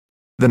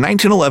The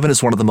 1911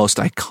 is one of the most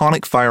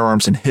iconic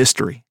firearms in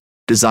history.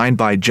 Designed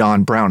by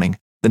John Browning,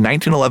 the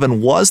 1911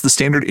 was the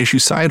standard issue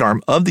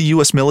sidearm of the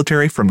U.S.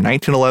 military from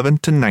 1911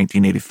 to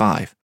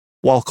 1985.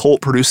 While Colt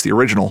produced the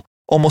original,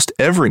 almost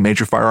every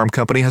major firearm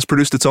company has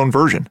produced its own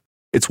version.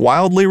 It's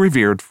wildly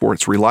revered for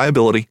its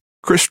reliability,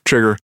 crisp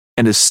trigger,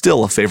 and is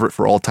still a favorite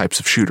for all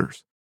types of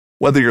shooters.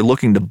 Whether you're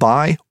looking to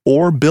buy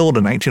or build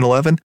a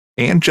 1911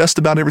 and just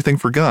about everything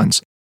for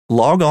guns,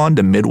 log on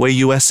to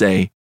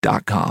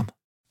MidwayUSA.com.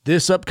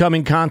 This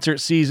upcoming concert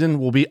season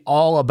will be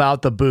all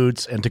about the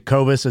boots, and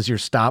Tecovas is your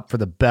stop for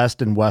the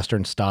best in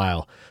Western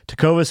style.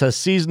 Tecovas has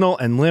seasonal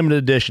and limited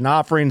edition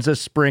offerings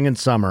this spring and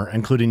summer,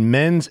 including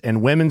men's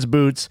and women's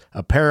boots,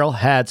 apparel,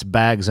 hats,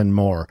 bags, and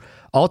more.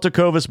 All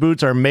Tecovas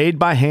boots are made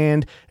by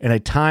hand in a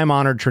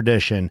time-honored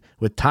tradition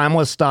with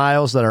timeless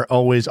styles that are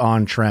always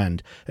on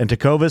trend. And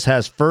Tecovas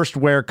has first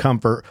wear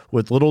comfort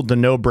with little to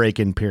no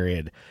break-in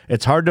period.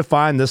 It's hard to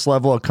find this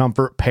level of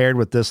comfort paired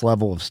with this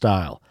level of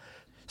style.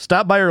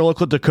 Stop by your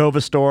local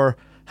Tecovas store,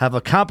 have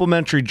a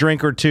complimentary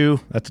drink or two,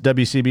 that's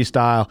WCB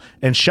style,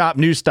 and shop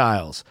new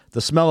styles.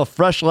 The smell of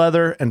fresh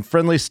leather and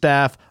friendly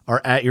staff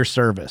are at your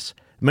service.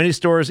 Many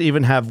stores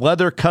even have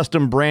leather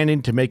custom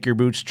branding to make your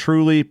boots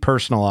truly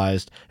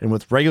personalized. And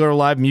with regular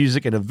live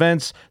music and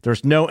events,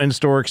 there's no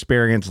in-store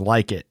experience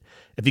like it.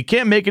 If you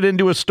can't make it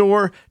into a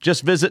store,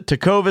 just visit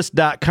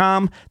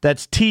Tecovas.com.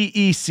 That's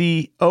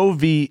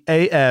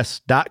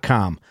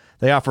TECOVAS.com.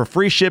 They offer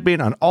free shipping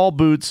on all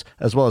boots,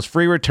 as well as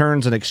free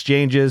returns and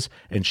exchanges,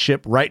 and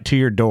ship right to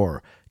your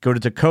door. Go to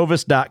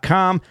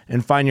Tecovas.com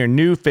and find your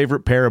new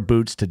favorite pair of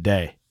boots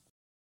today.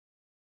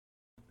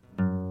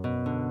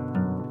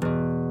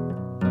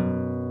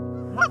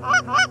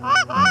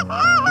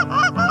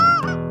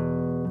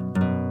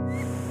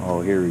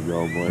 Oh, here we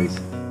go, boys.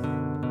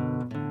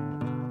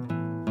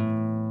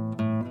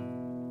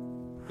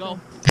 Go.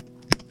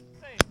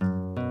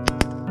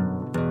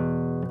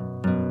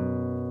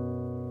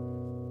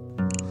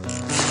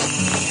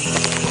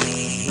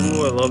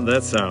 Ooh, I love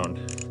that sound.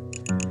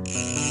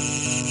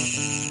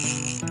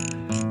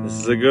 This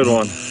is a good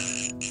one.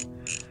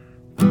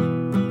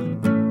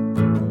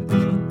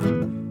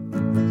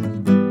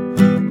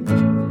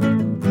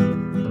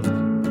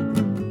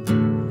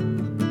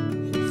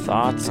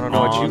 Thoughts I don't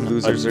know what you on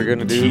losers are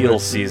gonna do, teal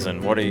but-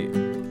 season? What are you?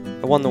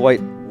 I won the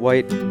White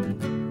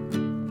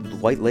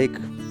Lake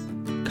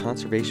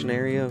Conservation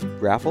Area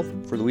raffle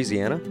for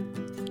Louisiana.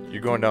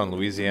 You're going down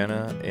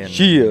Louisiana in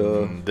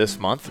Yeah. this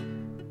month?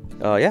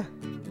 Yeah.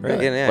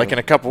 Really? Yeah. Like in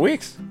a couple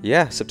weeks?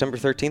 Yeah, September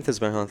 13th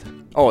is my hunt.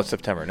 Oh, it's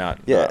September, not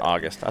Yeah.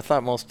 August. I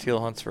thought most teal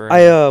hunts were.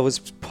 I was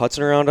putzing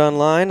around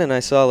online and I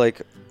saw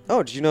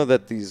oh, did you know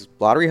that these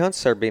lottery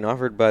hunts are being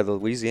offered by the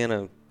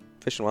Louisiana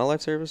Fish and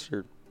Wildlife Service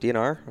or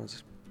DNR? I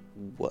was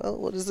well,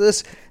 what is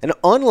this? And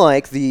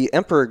unlike the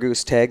Emperor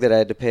Goose tag that I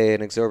had to pay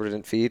an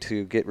exorbitant fee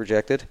to get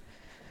rejected,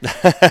 You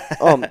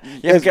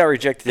haven't got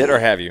rejected yet, or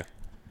have you?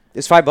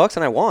 it's $5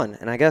 and I won.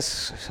 And I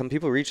guess some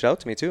people reached out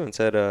to me too and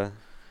said,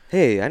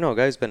 hey, I know a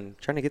guy who's been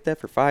trying to get that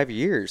for 5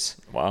 years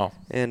Wow.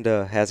 and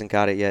hasn't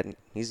got it yet. And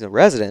he's a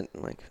resident.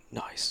 I'm like,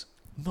 nice.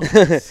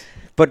 Nice.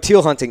 But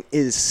teal hunting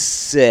is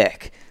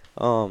sick.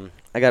 I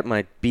got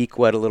my beak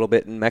wet a little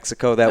bit in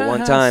Mexico that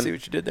one time. See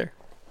what you did there.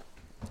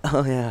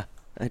 Oh, yeah,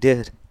 I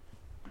did.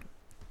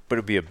 But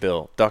it'd be a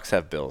bill. Ducks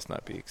have bills,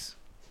 not beaks.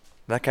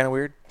 Isn't that kind of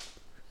weird?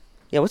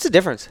 Yeah, what's the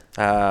difference?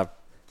 I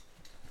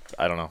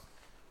don't know.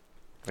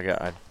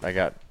 I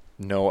got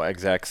no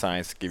exact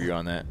science to give you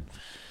on that.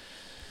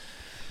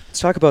 Let's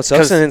talk about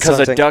substance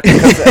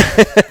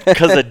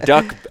Because a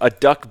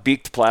duck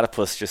beaked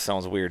platypus just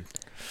sounds weird.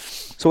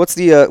 So what's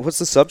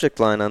the subject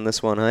line on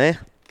this one, eh?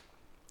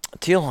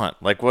 Teal hunt,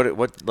 like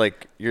what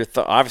like you're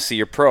obviously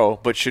you're pro,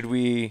 but should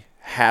we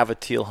have a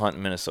teal hunt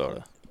in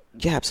Minnesota?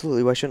 Yeah,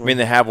 absolutely. Why shouldn't I mean,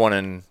 they have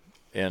one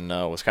in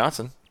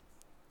Wisconsin,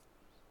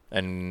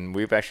 and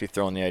we've actually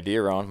thrown the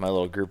idea around my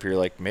little group here,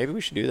 like maybe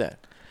we should do that.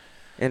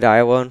 And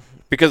Iowa.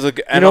 Because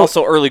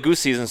also early goose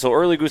season. So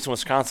early goose in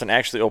Wisconsin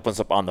actually opens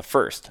up on the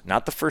 1st,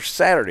 not the first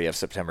Saturday of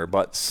September,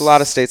 but A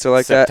lot of states are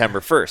like September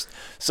 1st.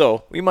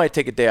 So we might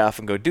take a day off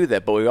and go do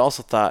that. But we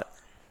also thought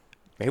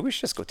maybe we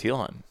should just go teal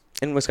hunting.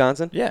 In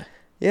Wisconsin? Yeah.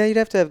 Yeah, you'd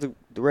have to have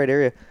the right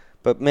area.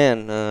 But,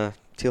 man,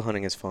 teal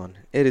hunting is fun.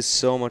 It is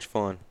so much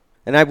fun.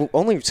 And I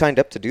only signed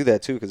up to do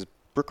that, too, because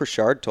Brooke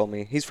Richard told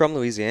me. He's from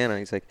Louisiana.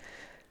 He's like,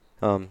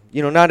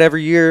 not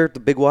every year the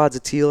big wads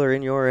of teal are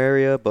in your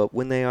area, but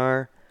when they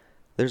are,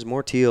 there's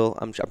more teal.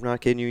 I'm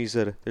not kidding you. He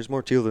said, there's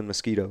more teal than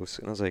mosquitoes.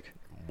 And I was like,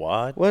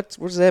 What? What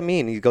does that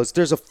mean? He goes,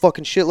 there's a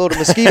fucking shitload of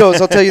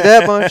mosquitoes. I'll tell you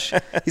that much.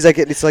 He's like,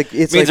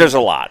 it means there's a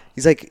lot.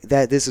 He's like,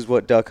 this is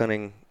what duck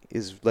hunting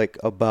is like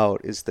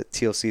about, is the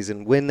teal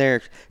season. When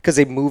because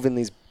they move in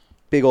these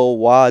big old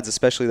wads,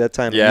 especially that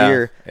time of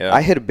year. Yeah.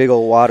 I hit a big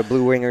old wad of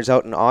blue wingers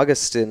out in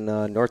August in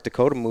North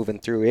Dakota moving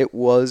through. It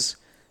was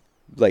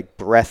like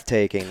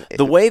breathtaking.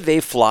 The way they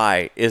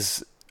fly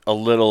is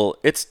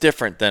it's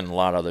different than a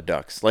lot of other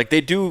ducks. Like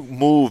they do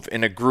move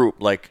in a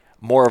group, like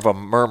more of a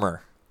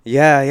murmur.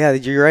 Yeah,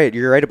 you're right.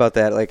 You're right about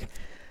that. Like,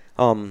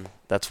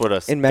 That's what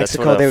a In that's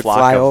Mexico, what a they would flock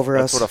fly of- over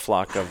That's us. what a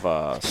flock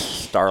of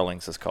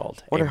starlings is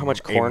called. Wonder how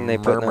much corn they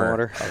put in that murmur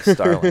water. of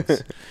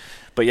starlings.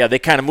 But yeah, they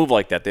kind of move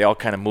like that. They all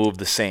kind of move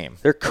the same.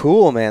 They're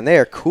cool, man. They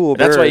are cool And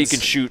that's why you birds. can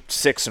shoot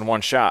 6 in one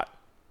shot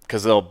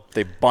because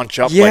they bunch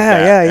up Yeah, like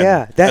that. yeah, and,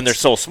 yeah. And That's- they're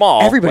so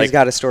small. Everybody's like,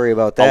 got a story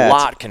about that. a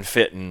lot can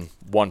fit in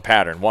one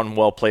pattern, one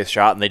well-placed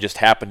shot, and they just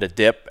happen to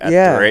dip at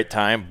Yeah. the right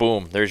time.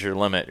 Boom, there's your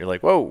limit. You're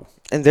like, whoa.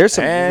 And there's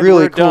some And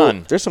really we're cool.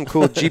 done. There's some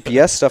cool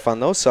GPS stuff on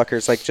those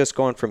suckers, like just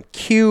going from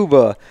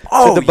Cuba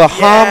Oh, to the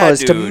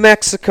Bahamas yeah, to dude.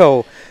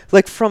 Mexico,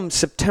 like from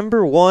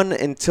September 1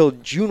 until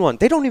June 1.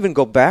 They don't even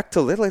go back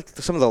to like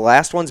some of the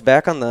last ones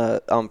back on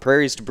the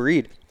prairies to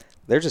breed.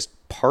 They're just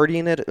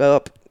partying it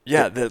up.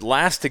 Yeah, the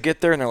last to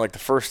get there, and they're like the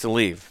first to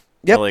leave.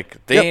 Yep.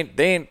 Like they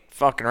ain't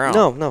fucking around.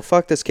 No,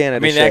 fuck this Canada I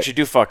mean, shit. they actually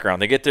do fuck around.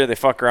 They get there, they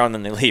fuck around,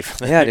 then they leave.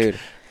 Yeah, dude.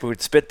 We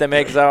would spit them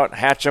eggs out,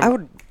 hatch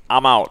them.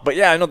 I'm out. But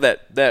yeah, I know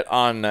that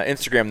on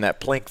Instagram, that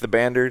Plink the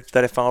Bander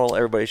that I follow,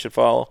 everybody should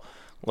follow.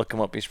 Look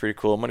him up. He's pretty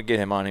cool. I'm gonna get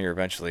him on here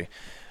eventually.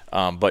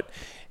 But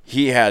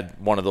he had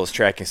one of those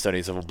tracking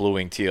studies of a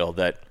blue-winged teal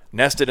that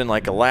nested in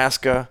like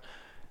Alaska,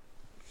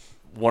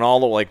 went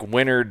all the like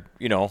wintered,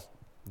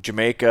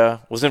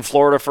 Jamaica, was in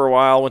Florida for a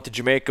while, went to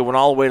Jamaica, went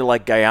all the way to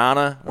like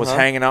Guyana, was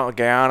hanging out in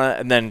Guyana,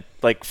 and then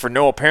like for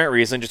no apparent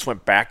reason just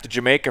went back to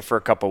Jamaica for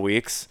a couple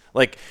weeks.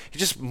 Like he's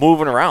just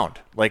moving around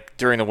like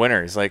during the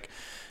winter. He's like,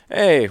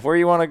 hey, where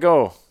you want to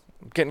go?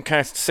 I'm getting kind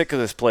of sick of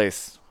this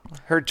place.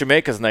 Heard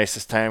Jamaica's nice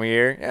this time of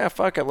year. Yeah,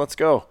 fuck it, let's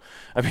go.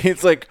 I mean,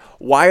 it's like,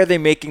 why are they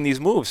making these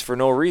moves for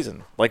no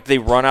reason? Like they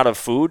run out of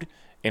food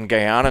in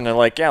Guyana and they're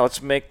like, yeah,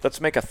 let's make a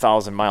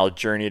 1,000-mile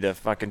journey to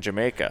fucking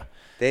Jamaica.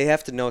 They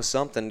have to know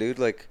something, dude.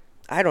 Like,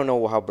 I don't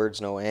know how birds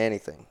know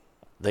anything.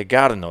 They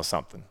got to know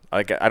something.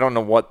 Like I don't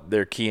know what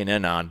they're keying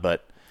in on,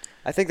 but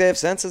I think they have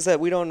senses that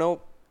we don't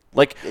know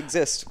like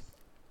exist.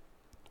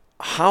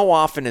 how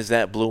often is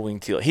that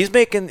blue-winged teal? He's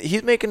making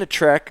a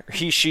trek,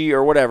 she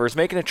or whatever is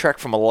making a trek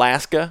from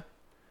Alaska,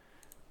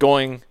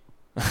 going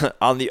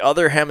on the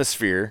other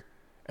hemisphere,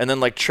 and then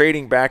like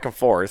trading back and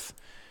forth.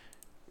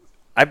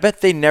 I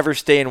bet they never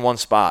stay in one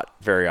spot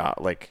very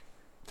often. Like,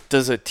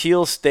 does a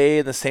teal stay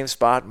in the same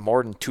spot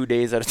more than 2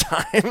 days at a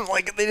time?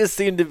 Like they just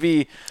seem to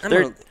be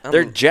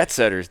they're jet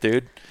setters,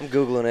 dude. I'm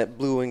Googling it.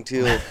 Blue-winged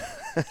teal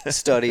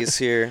studies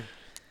here.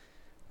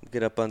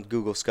 Get up on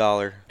Google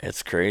Scholar.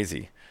 It's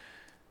crazy.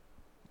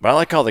 But I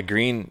like how the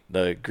green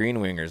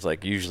wingers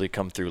like usually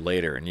come through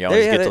later, and you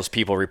always get those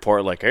people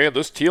report like, "Hey,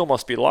 this teal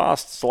must be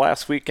lost. It's the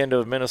last weekend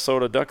of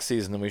Minnesota duck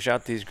season, and we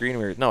shot these green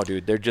wingers." No,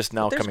 dude, they're just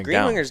now coming down. There's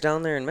green wingers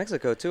down there in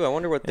Mexico too. I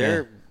wonder what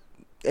they're.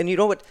 And you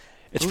know what?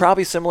 It's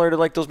probably similar to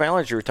like those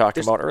mallards you were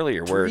talking about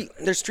earlier, where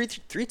There's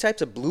three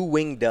types of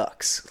blue-winged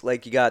ducks.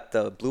 Like you got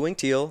the blue-winged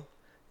teal,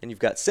 and you've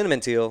got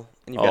cinnamon teal,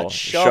 and you've got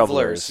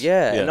shovelers.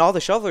 Yeah, and all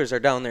the shovelers are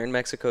down there in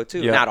Mexico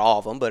too. Yeah. Not all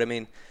of them, but I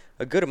mean,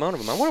 a good amount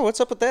of them. I wonder what's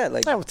up with that.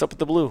 Like, yeah, what's up with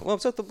the blue?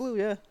 what's up with the blue?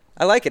 Yeah,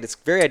 I like it. It's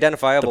very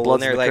identifiable when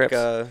Bloods they're and the like.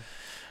 Crips.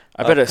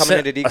 I bet coming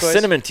into a decoys.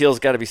 cinnamon teal's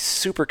got to be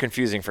super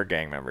confusing for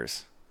gang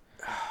members.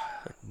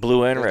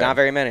 Blue and There's red. not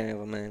very many of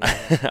them, man.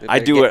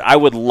 I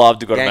would love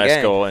to go to Gang,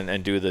 Mexico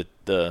and do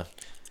the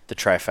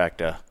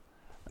trifecta.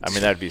 I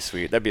mean, that'd be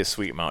sweet. That'd be a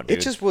sweet mount, dude.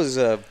 It just was.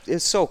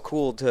 It's so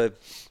cool to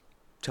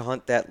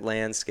hunt that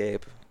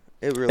landscape.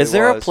 It really Is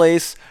there was. a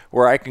place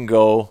where I can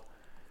go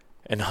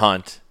and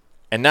hunt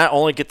and not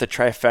only get the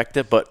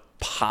trifecta, but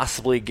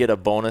possibly get a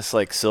bonus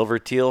like silver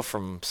teal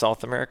from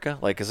South America?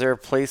 Like, is there a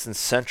place in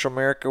Central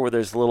America where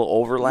there's a little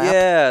overlap?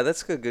 Yeah,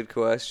 that's a good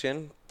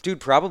question, dude.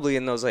 Probably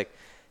in those like,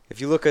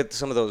 if you look at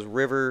some of those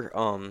river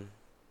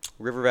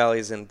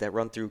valleys that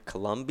run through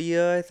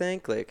Colombia, I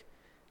think like.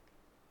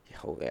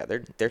 Oh yeah,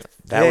 they're That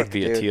thick, would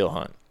be dude. a teal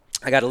hunt.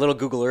 I got a little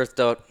Google Earthed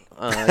out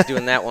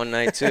doing that one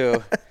night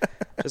too.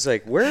 Just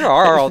like, where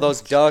are all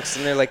those ducks?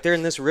 And they're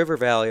in this river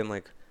valley. I'm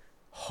like,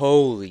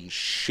 holy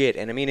shit!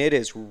 And I mean, it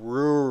is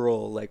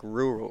rural, like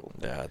rural.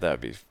 Yeah,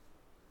 that'd be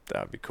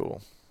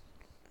cool.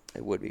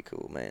 It would be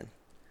cool, man.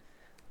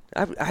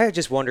 I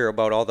just wonder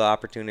about all the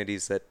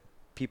opportunities that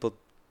people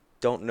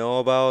don't know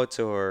about,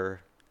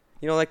 or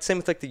like same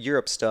with like the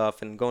Europe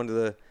stuff and going to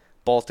the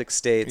Baltic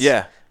states,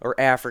 or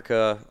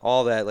Africa,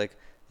 all that. Like,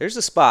 there's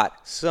a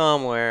spot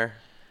somewhere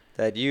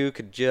that you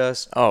could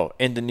just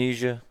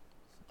Indonesia.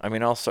 I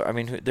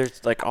mean,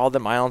 there's like all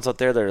them islands out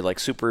there that are like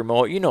super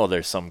remote.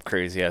 There's some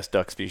crazy ass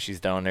duck species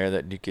down there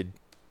that you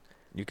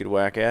could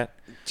whack at.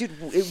 Dude,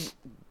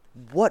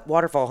 what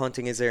waterfall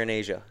hunting is there in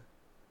Asia?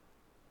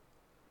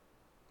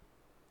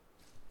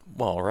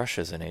 Well,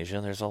 Russia's in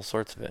Asia. There's all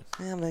sorts of it.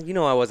 Yeah, man,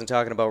 I wasn't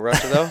talking about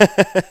Russia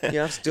though.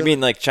 Yeah, You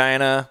mean like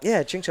China?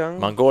 Yeah, Ching Chong.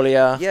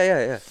 Mongolia?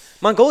 Yeah.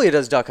 Mongolia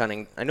does duck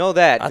hunting. I know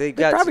that. They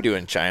probably do it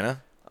in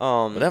China.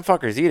 But them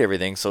fuckers eat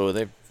everything, so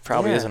they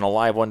probably isn't a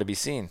live one to be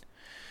seen.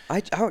 I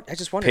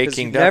just wonder because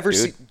Peking you duck, never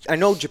dude. see. I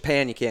know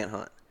Japan you can't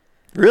hunt.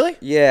 Really?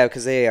 Yeah,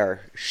 because they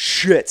are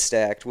shit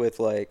stacked with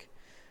like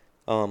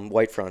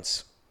white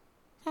fronts.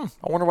 I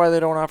wonder why they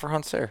don't offer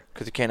hunts there.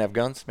 Because you can't have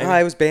guns, maybe?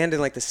 It was banned in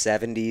like the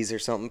 70s or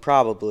something,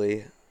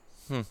 probably.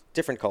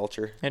 Different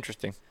culture.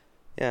 Interesting.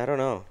 Yeah, I don't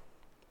know.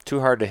 Too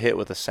hard to hit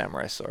with a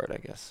samurai sword, I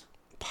guess.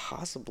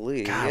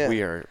 Possibly. God, yeah.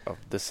 we are. Oh,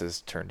 this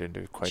has turned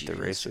into quite the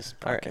racist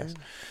All right. podcast.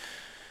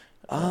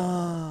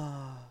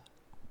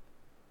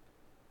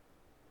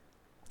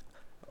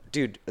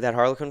 Dude, that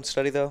Harlequin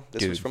study though.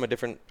 This was Dude. from a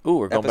different. Ooh,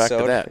 we're going back to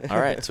episode. that. All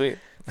right, sweet.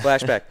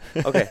 Flashback.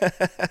 Okay.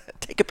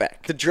 Take it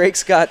back. The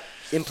Drakes got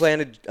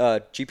implanted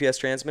GPS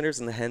transmitters,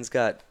 and the hens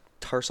got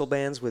tarsal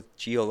bands with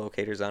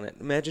geolocators on it.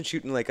 Imagine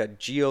shooting like a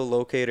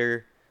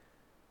geolocator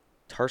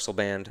tarsal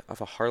band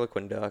off a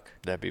Harlequin duck.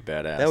 That'd be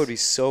badass. That would be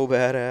so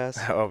badass.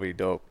 That would be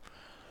dope.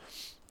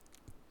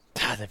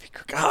 God, that'd be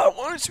cool. God, I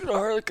want to shoot a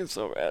Harlequin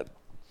so bad.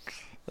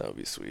 That would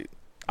be sweet.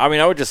 I mean,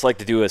 I would just like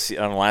to do an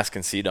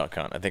Alaskan sea duck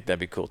hunt. I think that'd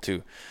be cool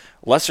too.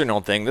 Lesser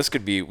known thing.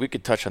 We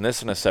could touch on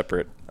this in a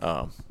separate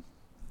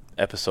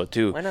episode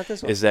too. Why not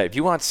this one? Is that if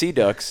you want sea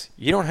ducks,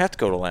 you don't have to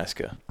go to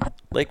Alaska.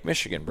 Lake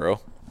Michigan, bro.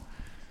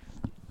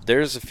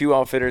 There's a few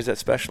outfitters that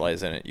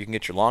specialize in it. You can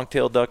get your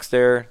long-tailed ducks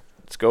there,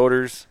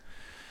 scoters.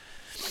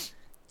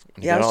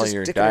 You Yeah, I got all was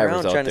your just sticking divers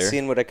around out trying to there.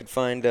 see what I could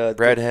find the other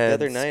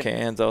Breadheads, night.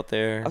 cans out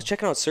there. I was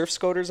checking out surf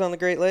scoters on the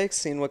Great Lakes,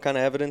 seeing what kind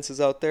of evidence is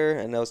out there,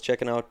 and I was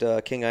checking out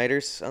king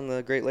eiders on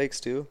the Great Lakes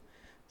too,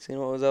 seeing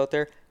what was out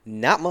there.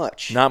 Not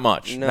much. Not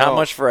much. No. Not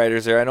much for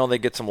eiders there. I know they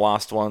get some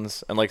lost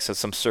ones, and like I said,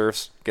 some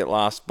surfs get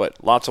lost,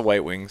 but lots of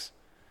white wings.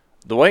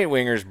 The white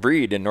wingers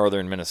breed in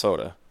northern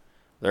Minnesota.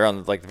 They're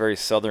on like the very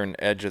southern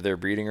edge of their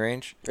breeding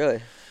range.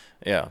 Really?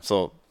 Yeah.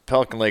 So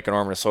Pelican Lake in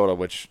Orr, Minnesota,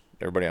 which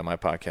everybody on my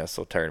podcast is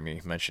so tired of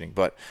me mentioning,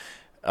 but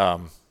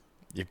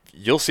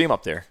you'll see them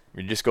up there.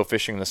 You just go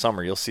fishing in the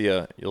summer. You'll see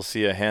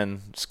a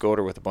hen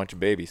scoter with a bunch of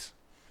babies.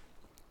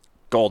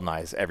 Golden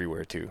eyes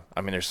everywhere too.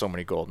 I mean, there's so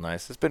many golden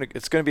eyes. It's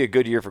going to be a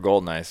good year for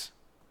golden eyes.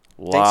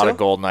 A lot of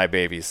golden eye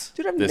babies.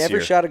 Dude, I've this never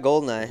year. shot a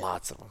goldeneye.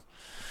 Lots of them.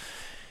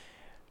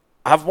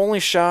 I've only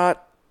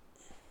shot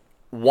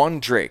one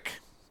drake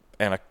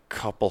and a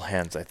couple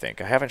hens, I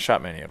think. I haven't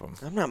shot many of them.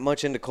 I'm not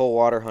much into cold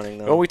water hunting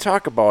though. Well, we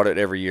talk about it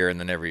every year, and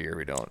then every year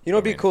we don't. You know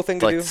what'd be a cool thing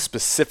to like do?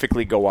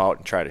 Specifically go out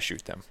and try to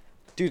shoot them.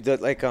 Dude,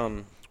 like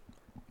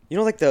you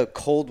know, like the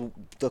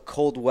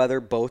cold weather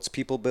boats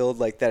people build,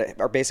 like that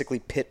are basically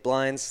pit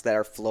blinds that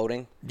are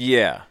floating.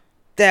 Yeah.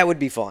 That would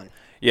be fun.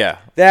 Yeah.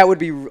 That would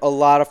be a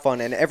lot of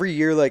fun. And every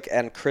year, like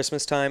at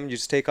Christmas time, you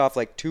just take off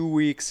like 2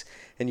 weeks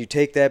and you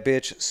take that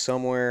bitch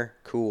somewhere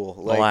cool.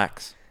 Like,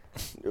 Relax.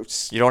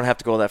 You don't have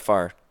to go that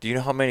far. Do you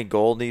know how many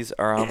goldies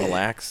are on Mille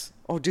Lacs?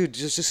 Oh, dude,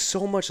 there's just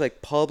so much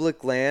like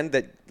public land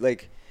that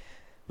like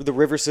the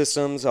river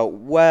systems out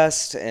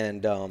west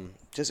and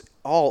just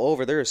all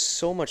over. There is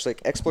so much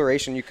like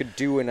exploration you could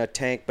do in a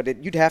tank,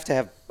 but you'd have to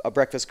have a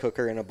breakfast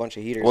cooker and a bunch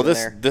of heaters. Well, in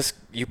there. this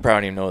you probably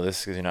don't even know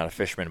this because you're not a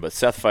fisherman, but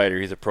Seth Fighter,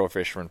 he's a pro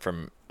fisherman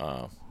from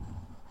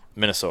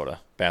Minnesota,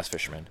 bass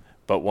fisherman.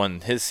 But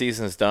when his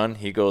season's done,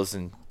 he goes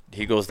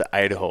to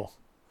Idaho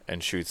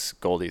and shoots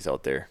goldies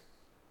out there.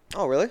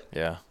 Oh, really?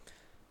 Yeah,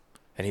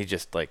 and he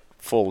just like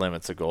full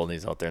limits of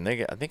goldies out there, and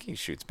I think he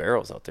shoots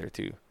barrows out there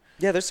too.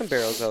 Yeah, there's some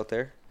barrels out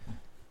there.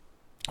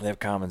 They have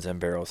commons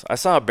and barrows. I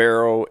saw a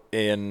barrow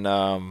in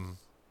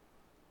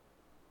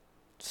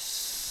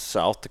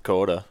South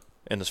Dakota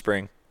in the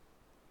spring.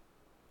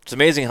 It's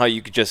amazing how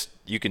you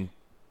can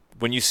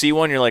when you see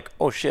one, you're like,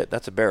 oh shit,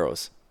 that's a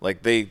barrows.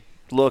 Like they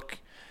look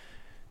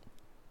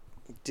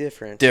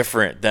different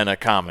than a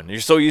common. You're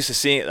so used to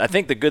seeing. I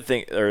think the good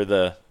thing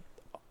or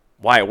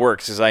why it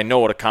works is I know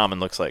what a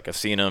common looks like. I've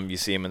seen them. You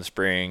see them in the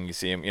spring. You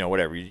see them,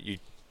 whatever.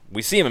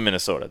 We see them in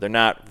Minnesota. They're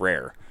not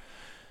rare.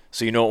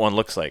 So you know what one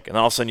looks like. And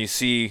all of a sudden you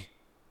see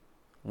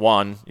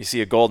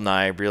a golden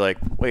eye, but you're like,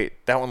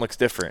 wait, that one looks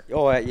different.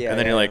 Oh, yeah. And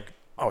then you're like,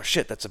 oh,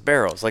 shit, that's a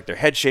barrow. It's like their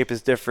head shape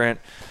is different.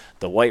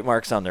 The white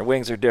marks on their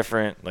wings are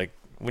different. Like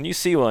when you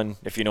see one,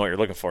 if you know what you're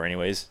looking for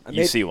anyways,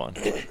 you see one.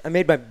 I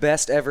made my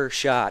best ever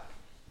shot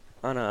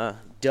on a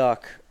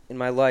duck in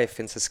my life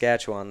in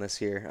Saskatchewan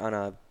this year on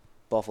a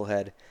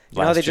bufflehead. You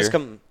know how they just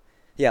come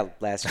 – yeah,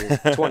 last year,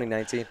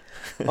 2019.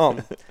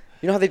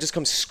 You know how they just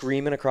come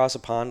screaming across a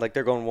pond like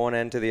they're going one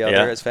end to the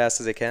other as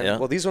fast as they can? Yeah.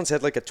 Well, these ones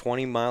had like a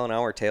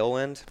 20-mile-an-hour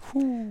tailwind.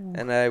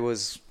 And I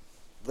was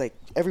like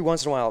every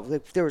once in a while,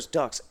 like, there was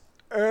ducks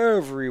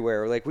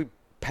everywhere. Like we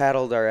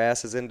paddled our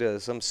asses into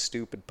some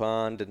stupid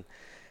pond and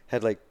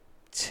had like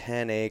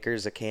 10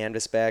 acres of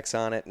canvas backs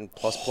on it and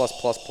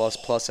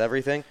plus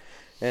everything.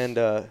 And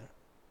I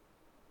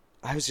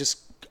was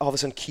just all of a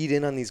sudden keyed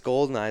in on these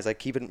golden eyes,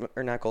 like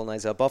not golden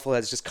eyes,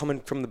 buffleheads just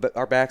coming from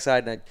our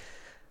backside, and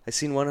I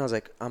seen one. I was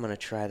like, I'm gonna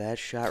try that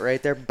shot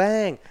right there.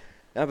 Bang!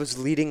 I was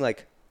leading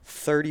like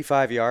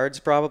 35 yards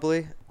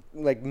probably,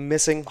 like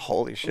missing.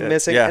 Holy shit!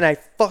 Missing, yeah. and I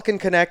fucking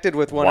connected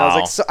with one. Wow. I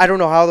was like, I don't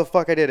know how the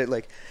fuck I did it.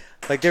 Like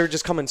they were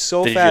just coming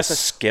so Did fast. You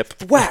just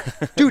skip?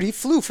 Whack! Dude, he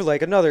flew for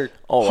like another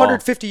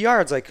 150 wow.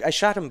 yards. Like I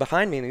shot him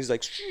behind me, and he's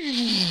like,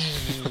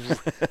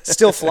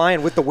 still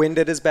flying with the wind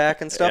at his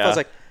back and stuff. Yeah. I was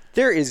like,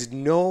 there is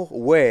no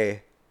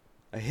way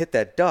I hit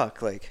that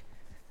duck. Like,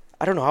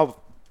 I don't know how.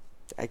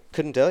 I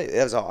couldn't tell you.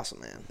 That was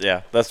awesome, man.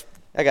 Yeah,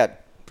 I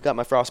got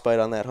my frostbite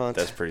on that hunt.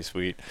 That's pretty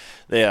sweet.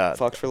 Yeah,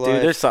 Fucked for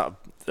dude, life.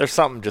 there's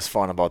something just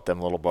fun about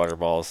them little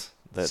butterballs.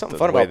 Something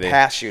fun about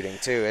pass shooting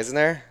too, isn't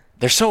there?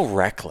 They're so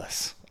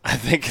reckless. I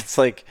think it's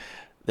like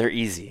they're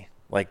easy.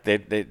 Like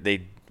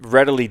they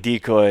readily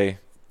decoy.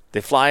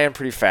 They fly in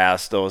pretty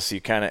fast though, so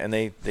you kind of, and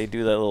they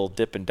do that little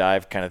dip and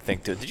dive kind of thing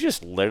too. Did you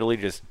just literally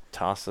just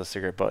toss the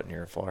cigarette butt in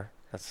your floor?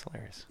 That's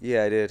hilarious.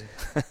 Yeah, I did.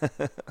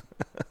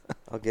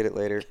 I'll get it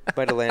later.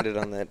 Might have landed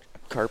on that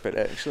carpet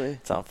actually.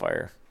 It's on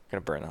fire.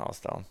 Gonna burn the house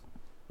down.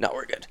 No,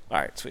 we're good. All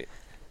right, sweet.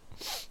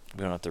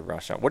 We don't have to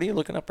rush out. What are you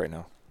looking up right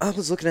now? I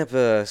was looking up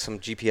some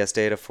GPS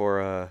data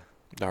for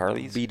The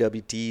Harleys?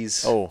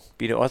 BWTs. Oh,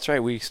 that's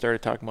right. We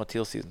started talking about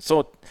teal season.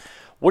 So,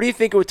 what do you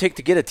think it would take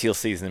to get a teal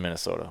season in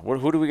Minnesota?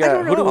 Who do we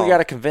got? Who do we got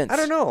to convince? I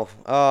don't know.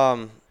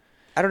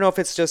 I don't know if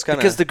it's just kind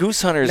of because the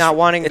goose hunters not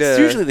wanting it's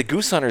usually the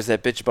goose hunters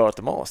that bitch about it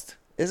the most.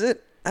 Is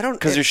it? I don't.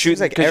 Because you're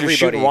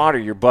shooting water,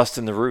 you're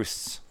busting the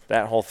roosts.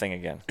 That whole thing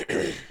again.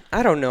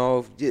 I don't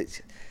know.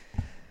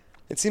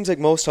 It seems like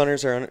most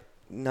hunters are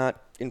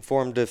not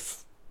informed of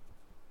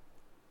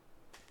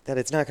that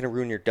it's not going to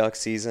ruin your duck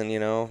season, you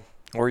know,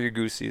 or your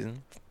goose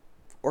season,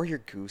 or your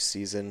goose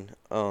season.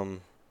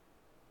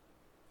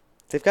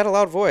 They've got a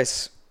loud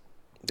voice.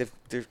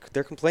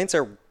 Their complaints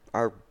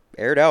are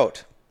aired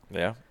out.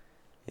 Yeah.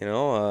 You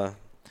know.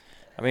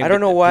 I mean, I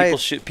don't know why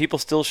people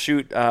still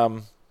shoot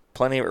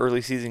plenty of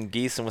early season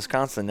geese in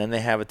Wisconsin, then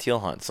they have a teal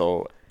hunt.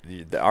 So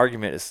the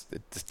argument is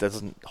it just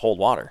doesn't hold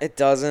water. It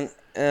doesn't.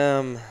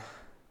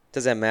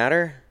 Does that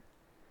matter?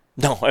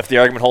 No, if the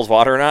argument holds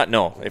water or not,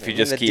 no. If you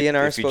just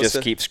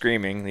keep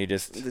screaming, the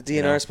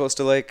DNR is supposed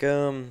to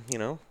you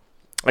know.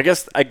 I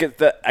guess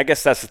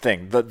that's the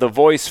thing. The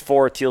voice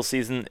for teal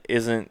season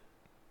isn't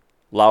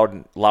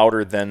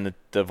louder than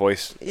the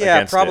voice. Yeah,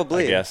 against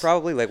probably. It, I guess.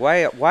 Probably. Like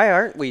why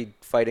aren't we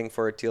fighting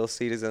for a teal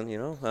season?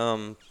 You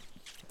know.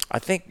 I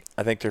think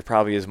there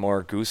probably is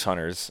more goose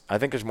hunters. I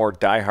think there's more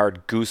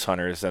diehard goose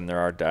hunters than there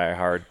are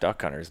diehard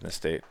duck hunters in the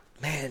state.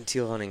 Man,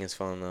 teal hunting is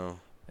fun though.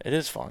 It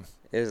is fun.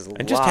 It is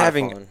and just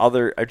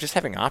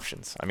having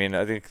options. I mean,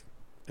 I think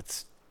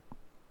that's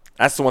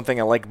the one thing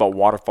I like about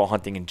waterfowl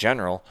hunting in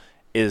general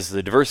is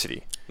the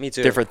diversity. Me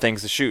too. Different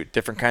things to shoot,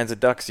 different kinds of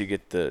ducks you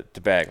get to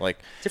bag. Like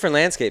different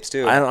landscapes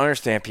too. I don't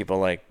understand people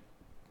like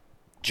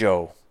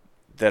Joe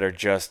that are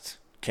just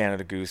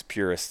Canada goose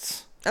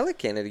purists. I like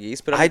Canada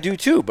geese, but I do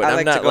too. But I I'm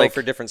like not to go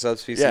for different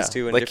subspecies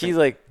too. And like he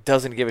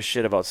doesn't give a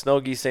shit about snow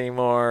geese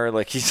anymore.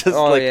 Like he's just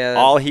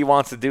all he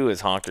wants to do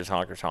is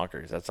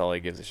honkers. That's all he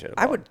gives a shit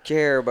about. I would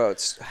care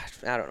about.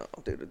 I don't know,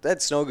 dude.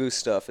 That snow goose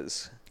stuff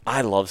is.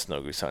 I love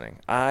snow goose hunting.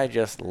 I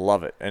just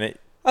love it,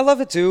 I love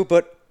it too,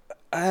 but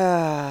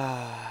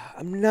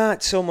I'm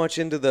not so much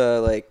into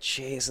the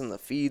chasing the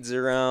feeds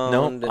around.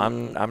 No,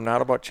 I'm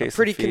not about chasing. I'm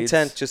pretty feeds.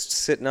 content just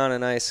sitting on a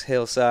nice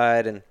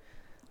hillside and.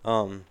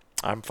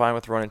 I'm fine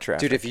with running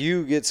traffic. Dude, if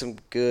you get some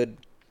good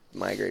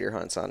migrator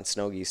hunts on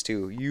snow geese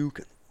too, you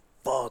can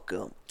fuck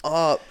them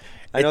up.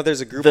 I know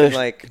there's a group in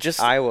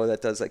Iowa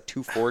that does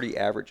 240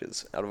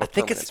 averages out of a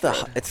permanent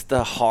spread.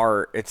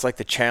 It's like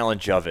the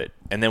challenge of it.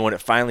 And then when it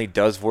finally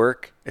does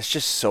work, it's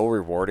just so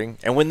rewarding.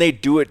 And when they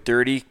do it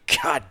dirty,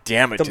 god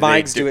damn it. The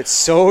migs do it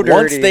so dirty.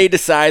 Once they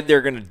decide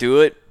they're going to do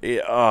it,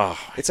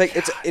 it's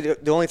the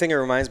only thing it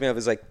reminds me of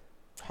is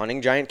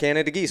hunting giant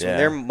Canada geese when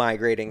they're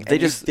migrating. They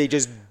just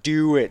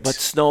do it. But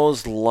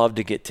snows love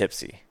to get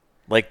tipsy.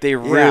 They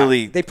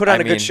really they put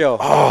on a good show.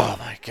 Oh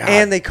my god!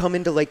 And they come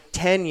into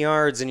 10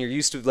 yards, and you're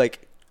used to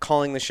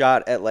calling the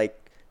shot at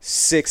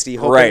 60,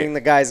 hoping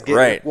the guys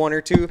get one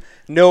or two.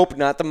 Nope,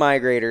 not the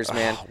migrators,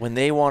 man. When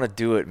they want to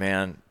do it,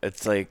 man,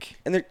 it's and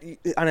they're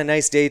on a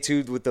nice day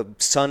too with the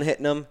sun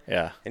hitting them.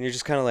 Yeah. And you're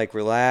just kind of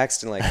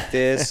relaxed and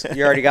this.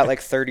 You already got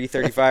 30,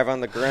 35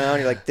 on the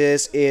ground. You're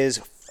this is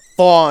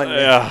fun.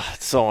 Yeah,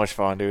 it's so much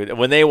fun, dude.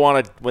 When they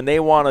want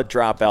to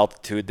drop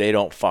altitude, they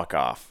don't fuck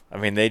off. I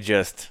mean, they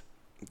just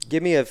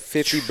give me a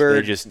 50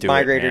 bird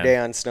migrator day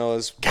on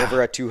snows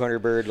over a 200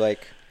 bird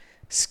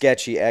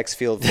sketchy X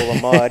field full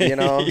of mud, you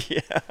know.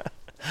 Yeah.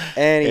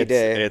 Any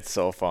day. It's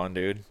so fun,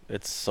 dude.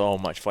 It's so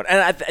much fun,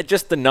 and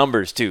just the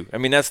numbers too. I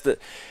mean,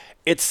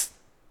 it's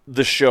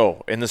the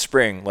show in the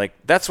spring.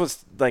 That's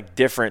what's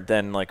different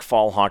than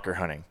fall honker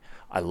hunting.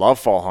 I love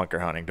fall honker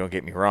hunting, don't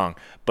get me wrong.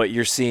 But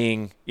you're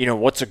seeing,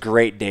 what's a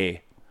great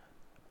day?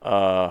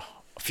 A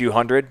few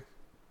hundred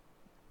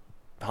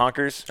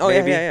honkers,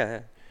 maybe?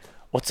 Yeah.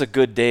 What's a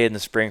good day in the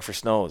spring for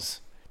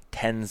snows?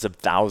 Tens of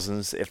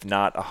thousands, if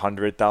not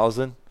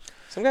 100,000.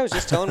 Some guy was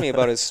just telling me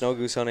about his snow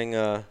goose hunting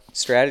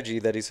strategy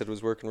that he said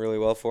was working really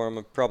well for him.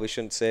 I probably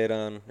shouldn't say it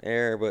on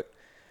air, but...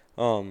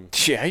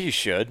 yeah, you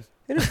should.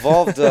 It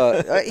involved...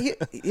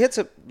 he had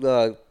some...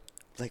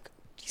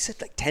 he said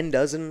 10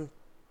 dozen...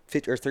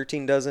 or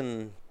 13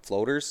 dozen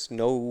floaters,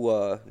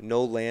 no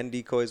land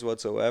decoys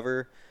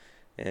whatsoever,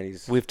 and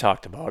we've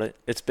talked about it.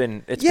 It's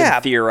been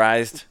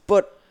theorized,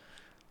 but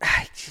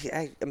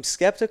I'm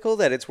skeptical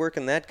that it's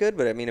working that good.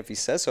 But I mean, if he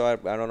says so, I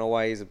don't know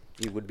why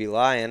he would be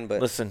lying.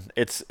 But listen,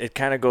 it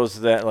kind of goes to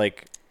that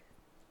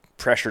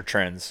pressure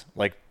trends,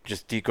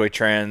 just decoy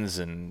trends,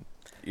 and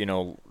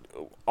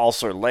all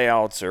sort of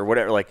layouts or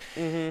whatever.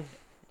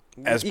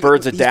 As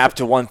birds adapt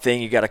to one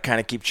thing, you got to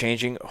kind of keep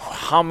changing.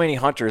 How many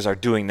hunters are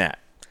doing that?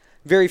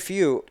 Very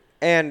few.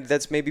 And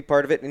that's maybe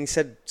part of it. And he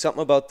said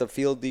something about the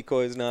field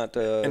decoys not.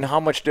 And how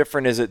much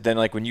different is it than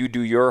like when you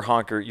do your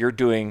honker? You're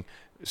doing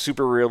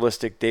super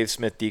realistic Dave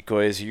Smith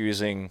decoys. You're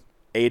using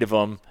 8 of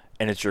them,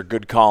 and it's your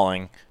good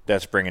calling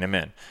that's bringing them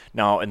in.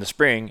 Now in the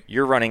spring,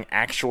 you're running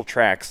actual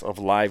tracks of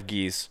live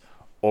geese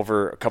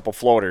over a couple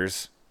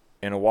floaters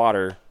in a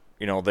water.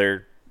 You know,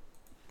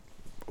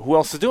 who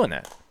else is doing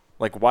that?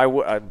 Like, why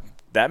would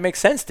that makes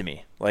sense to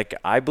me? Like,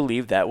 I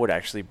believe that would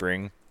actually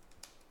bring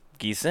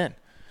geese in.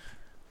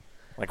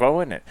 Like, why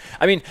wouldn't it?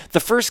 I mean, the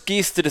first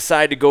geese to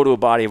decide to go to a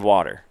body of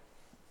water,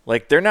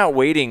 like, they're not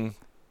waiting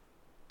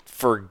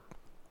for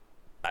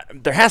 –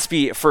 there has to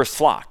be a first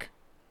flock.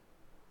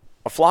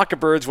 A flock of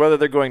birds, whether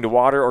they're going to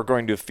water or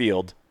going to a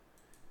field.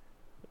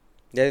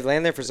 Yeah, they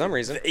land there for some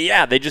reason.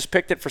 Yeah, they just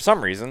picked it for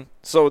some reason.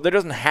 So there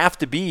doesn't have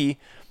to be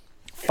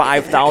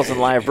 5,000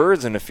 live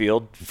birds in a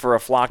field for a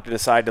flock to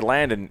decide to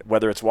land in,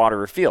 whether it's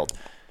water or field.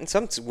 In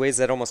some ways,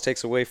 that almost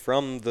takes away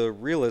from the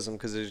realism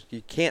because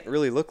you can't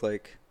really look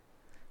like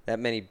that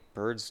many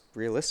birds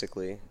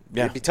realistically.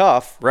 Yeah. It'd be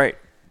tough. Right.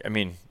 I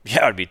mean,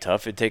 yeah, it'd be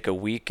tough. It'd take a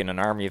week and an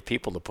army of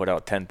people to put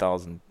out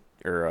 10,000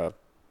 or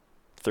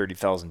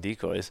 30,000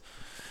 decoys.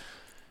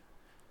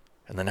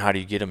 And then how do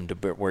you get them to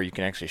where you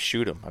can actually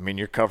shoot them? I mean,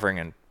 you're covering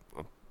a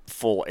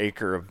full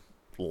acre of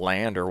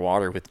land or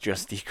water with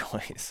just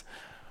decoys.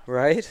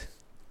 Right?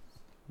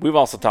 We've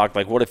also talked,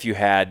 like, what if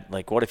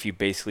you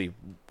basically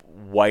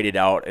whited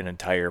out an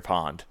entire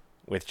pond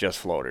with just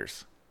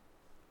floaters?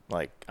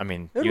 Like, I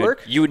mean,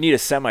 you would need a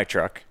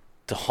semi-truck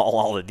to haul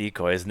all the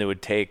decoys, and it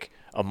would take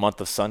a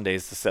month of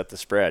Sundays to set the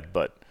spread.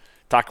 But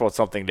talk about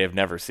something they've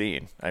never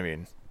seen. I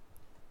mean,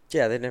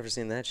 yeah, they've never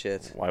seen that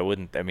shit. Why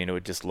wouldn't? I mean, it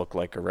would just look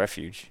like a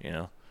refuge, you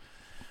know?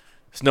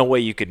 There's no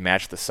way you could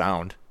match the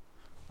sound.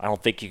 I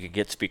don't think you could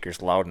get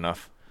speakers loud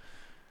enough.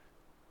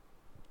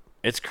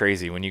 It's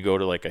crazy when you go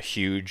to, like, a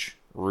huge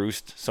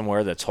roost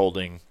somewhere that's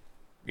holding,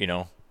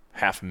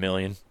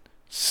 500,000.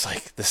 It's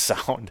like the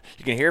sound.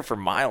 You can hear it for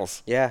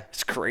miles. Yeah.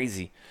 It's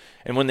crazy.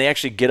 And when they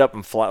actually get up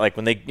and fly, like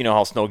when they,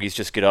 how snow geese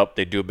just get up,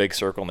 they do a big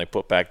circle and they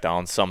put back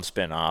down. Some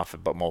spin off,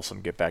 but most of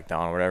them get back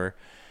down or whatever.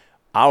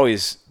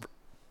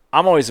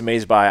 I'm always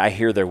amazed by, I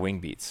hear their wing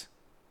beats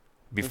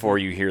before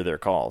you hear their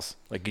calls.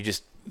 Like you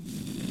just.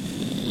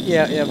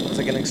 Yeah, it's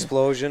like an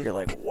explosion. You're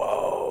like,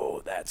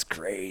 whoa, that's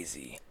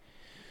crazy.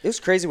 It was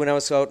crazy when I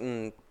was out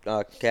in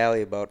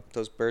Cali about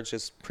those birds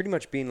just pretty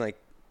much being like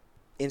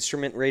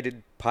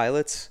instrument-rated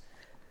pilots.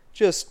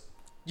 Just,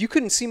 you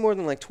couldn't see more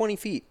than like 20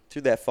 feet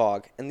through that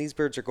fog. And these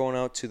birds are going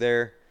out to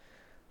their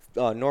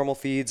normal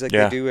feeds like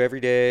they do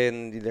every day.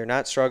 And they're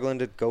not struggling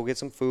to go get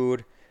some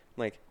food.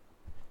 Like,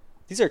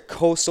 these are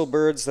coastal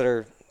birds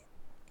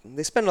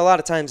they spend a lot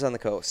of times on the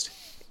coast.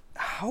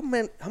 How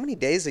many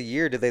days a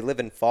year do they live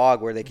in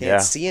fog where they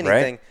can't see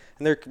anything? Right?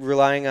 And they're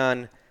relying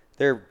on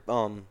their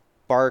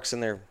barks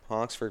and their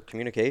honks for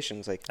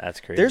communications. Like, that's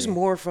crazy. There's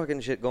more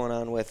fucking shit going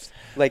on with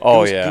goose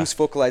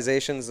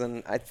vocalizations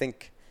than I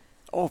think.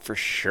 Oh, for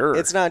sure.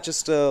 It's not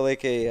just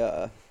like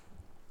a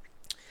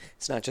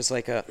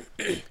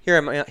here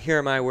am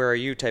I, where are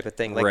you type of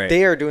thing. Like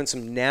they are doing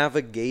some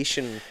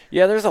navigation.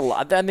 Yeah, there's a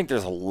lot. I think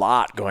there's a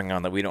lot going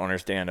on that we don't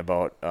understand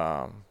about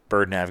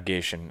bird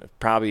navigation. It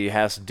probably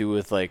has to do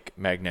with like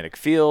magnetic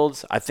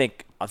fields. I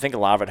think a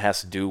lot of it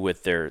has to do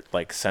with their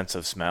like sense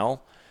of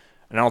smell.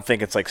 And I don't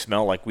think it's like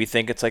smell like we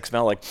think it's like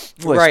smell. Like,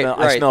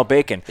 I smell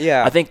bacon.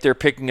 Yeah. I think they're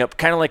picking up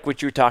kind of like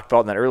what you talked about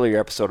in that earlier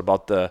episode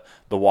about the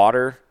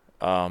water,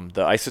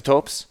 the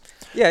isotopes.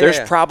 Yeah, There's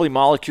probably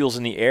molecules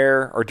in the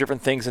air or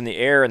different things in the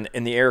air and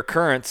in the air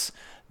currents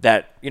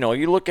that,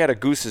 you look at a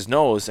goose's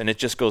nose and it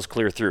just goes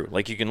clear through.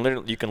 Like you can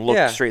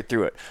look straight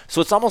through it.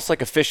 So it's almost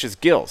like a fish's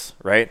gills,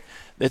 right?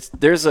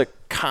 There's a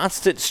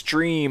constant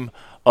stream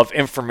of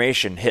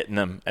information hitting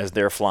them as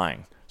they're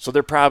flying. So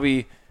they're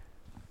probably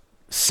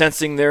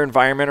sensing their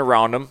environment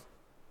around them,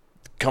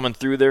 coming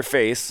through their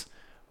face.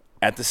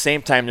 At the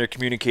same time, they're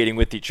communicating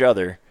with each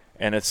other.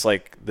 And it's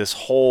like this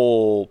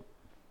whole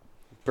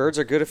birds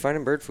are good at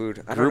finding bird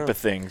food. Group of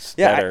things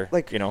that are,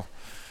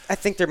 I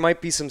think there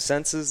might be some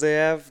senses they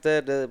have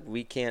that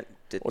we can't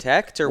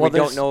detect or we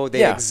don't know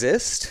they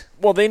exist.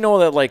 Well, they know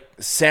that, like,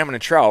 salmon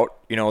and trout,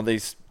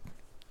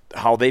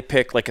 how they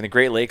pick, like, in the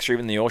Great Lakes or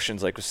even the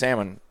oceans, like with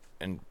salmon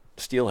and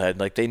steelhead,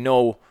 like, they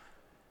know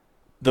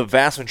the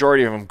vast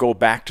majority of them go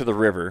back to the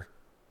river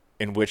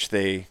in which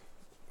they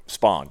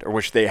spawned or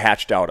which they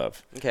hatched out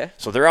of. Okay.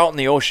 So they're out in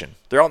the ocean.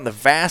 They're out in the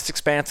vast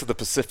expanse of the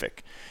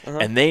Pacific.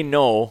 And they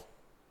know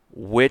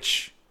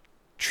which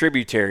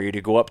tributary to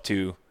go up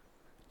to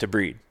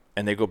breed.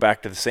 And they go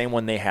back to the same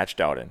one they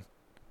hatched out in.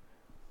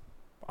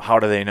 How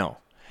do they know?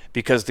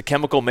 Because the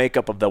chemical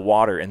makeup of the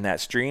water in that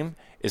stream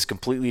is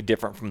completely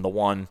different from the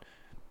one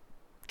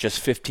just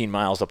 15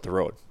 miles up the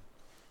road.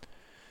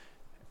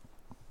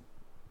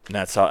 And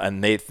that's how,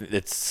 and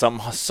it's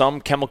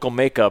some chemical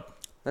makeup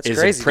is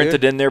crazy,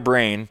 imprinted in their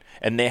brain,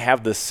 and they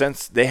have the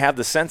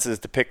senses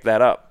to pick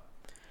that up.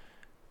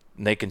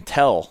 And they can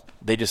tell.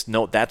 They just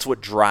know that's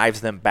what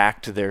drives them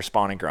back to their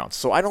spawning grounds.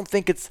 So I don't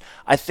think I'm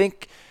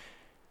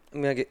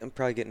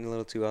probably getting a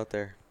little too out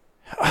there.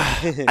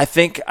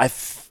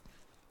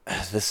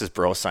 This is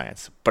bro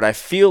science, but I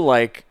feel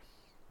like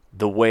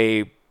the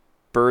way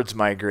birds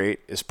migrate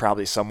is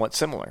probably somewhat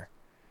similar.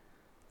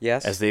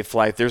 Yes. As they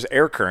fly, there's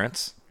air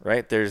currents,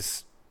 right?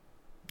 There's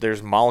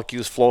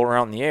molecules floating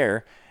around in the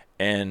air,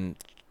 and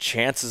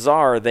chances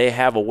are they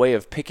have a way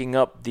of picking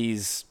up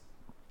these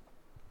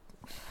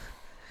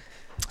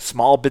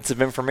small bits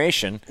of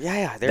information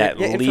that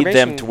lead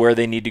them to where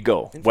they need to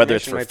go, whether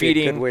it's for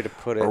feeding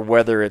or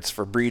whether it's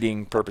for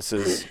breeding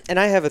purposes. And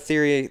I have a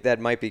theory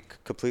that might be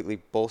completely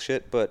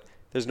bullshit, but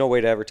there's no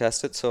way to ever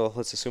test it, so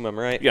let's assume I'm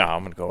right. Yeah,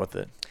 I'm going to go with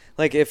it.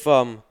 Like if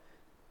I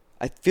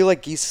feel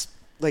like geese,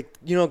 like,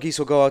 you know, geese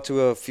will go out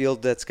to a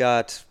field that's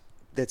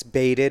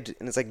baited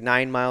and it's like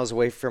 9 miles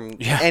away from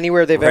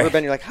anywhere they've ever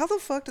been. You're like, how the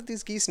fuck did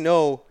these geese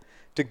know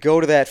to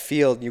go to that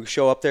field? You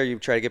show up there, you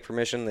try to get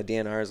permission, the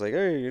DNR is like,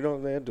 hey,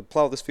 they had to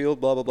plow this field,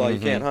 blah, blah, blah. You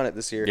can't hunt it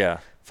this year. Yeah.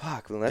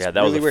 Fuck, well, that's that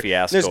really was a weird.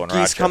 fiasco There's in geese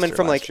Rochester coming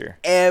from last like year.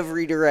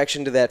 every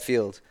direction to that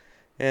field.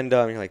 And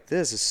you're like,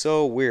 this is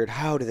so weird.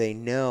 How do they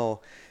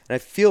know? And I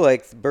feel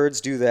like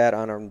birds do that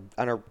on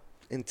a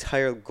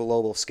entire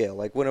global scale.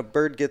 Like when a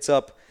bird gets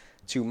up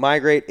to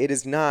migrate, it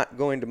is not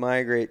going to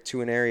migrate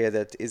to an area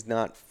that is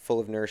not full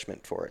of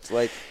nourishment for it.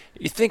 Like,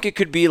 you think it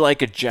could be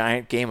like a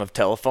giant game of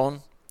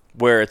telephone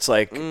where it's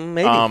like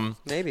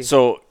maybe.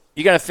 So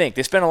you got to think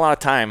they spend a lot of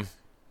time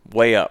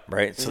way up,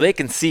 right? So they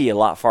can see a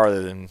lot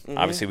farther than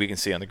obviously we can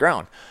see on the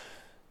ground.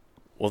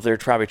 Well, they're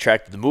probably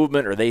tracked to the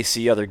movement, or they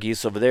see other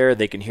geese over there.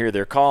 They can hear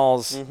their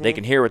calls. They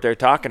can hear what they're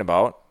talking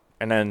about,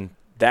 and then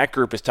that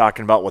group is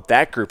talking about what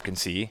that group can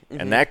see,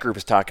 and that group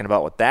is talking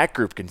about what that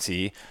group can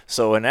see.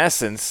 So in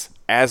essence,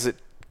 as it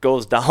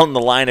goes down the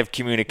line of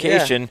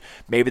communication,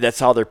 maybe that's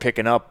how they're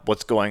picking up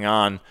what's going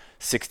on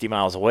 60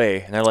 miles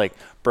away. And they're like,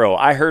 bro,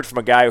 I heard from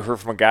a guy who heard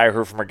from a guy who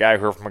heard from a guy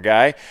who heard from a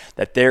guy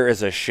that there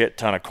is a shit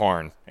ton of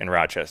corn in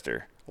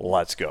Rochester.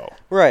 Let's go.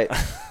 Right.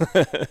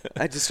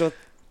 I just don't.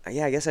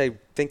 Yeah, I guess I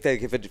think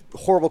that if a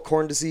horrible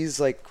corn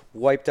disease like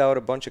wiped out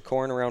a bunch of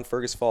corn around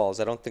Fergus Falls,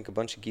 I don't think a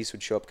bunch of geese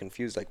would show up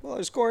confused like, well,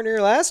 there's corn here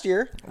last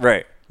year.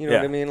 Right. You know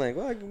what I mean? Like,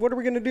 well, what are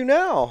we going to do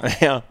now?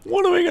 Yeah.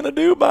 What are we going to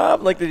do,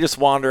 Bob? Like they just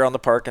wander on the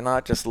parking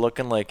lot just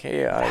looking like,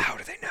 hey. How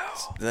do they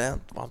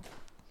know?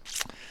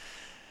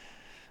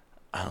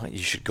 You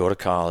should go to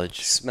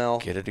college, Smell.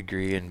 get a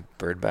degree in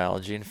bird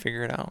biology, and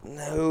figure it out.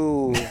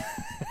 No.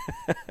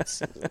 I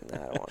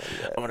don't want to do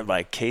that. I'm going to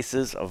buy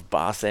cases of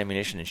Boss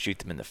ammunition and shoot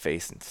them in the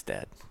face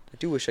instead. I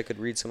do wish I could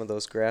read some of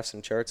those graphs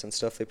and charts and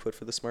stuff they put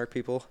for the smart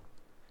people.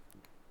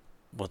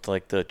 With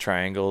like the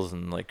triangles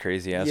and like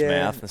crazy ass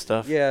math and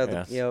stuff.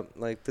 Yeah.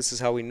 Like this is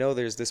how we know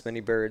there's this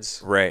many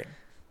birds. Right.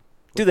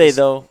 Do they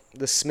though?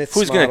 The Smiths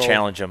Who's going to model.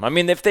 challenge them? I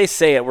mean, if they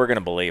say it, we're going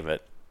to believe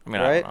it. I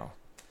mean, I Right? don't know.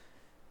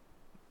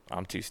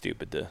 I'm too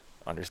stupid to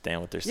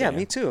understand what they're saying. Yeah,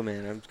 me too,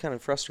 man. I'm kind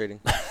of frustrating.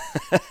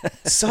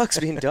 It sucks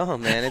being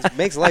dumb, man. It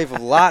makes life a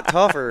lot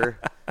tougher.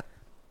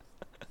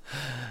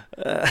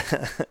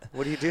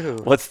 What do you do?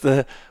 What's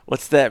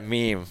that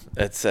meme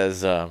that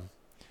says,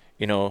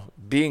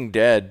 being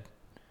dead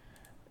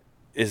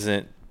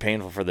isn't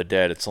painful for the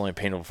dead. It's only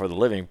painful for the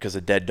living because the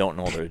dead don't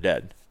know they're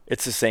dead.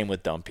 It's the same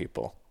with dumb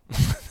people.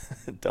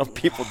 Dumb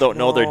people don't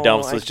know they're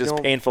dumb, so it's just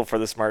painful for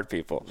the smart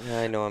people.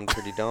 Yeah, I know I'm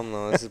pretty dumb,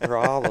 though. This is a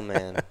problem,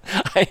 man.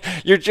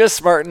 You're just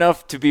smart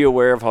enough to be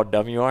aware of how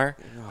dumb you are.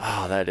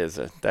 Oh, that is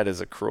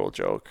a cruel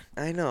joke.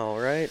 I know,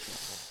 right?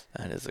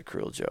 That is a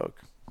cruel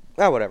joke.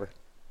 Whatever.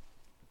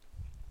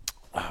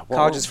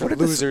 College is for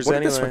losers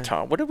anyway.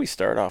 What did we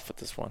start off with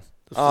this one?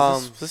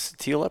 Was this a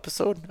teal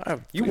episode?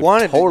 You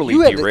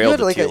derailed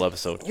the teal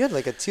episode. You had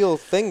like a teal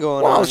thing going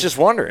on. Well, I was just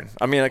wondering.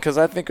 I mean, because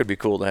I think it would be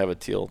cool to have a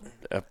teal.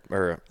 I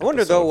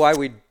wonder though why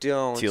we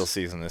don't teal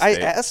season this. I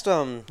state. asked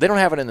They don't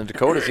have it in the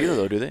Dakotas either,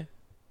 though, do they?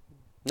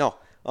 No.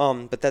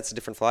 But that's a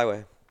different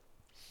flyway.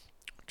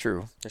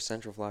 True. They're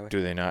Central Flyway.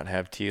 Do they not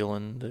have teal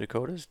in the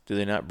Dakotas? Do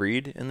they not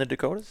breed in the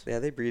Dakotas? Yeah,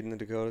 they breed in the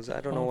Dakotas. I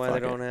don't know why they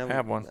don't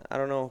have one. I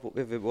don't know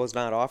if it was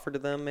not offered to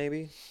them.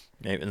 Maybe.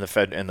 Maybe in the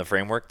federal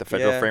framework.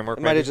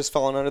 It might have just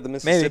fallen under the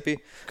Mississippi.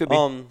 Maybe. Could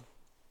be.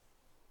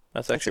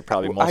 That's actually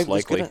probably most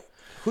likely.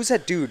 Who's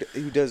that dude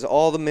who does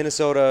all the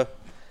Minnesota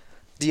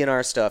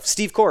DNR stuff?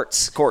 Steve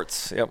Courts.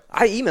 Yep.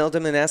 I emailed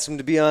him and asked him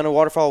to be on a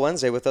Waterfowl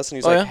Wednesday with us, and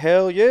he's like,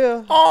 hell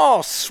yeah.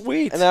 Oh,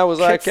 sweet. And that was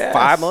like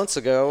 5 months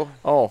ago.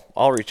 Oh,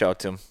 I'll reach out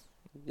to him.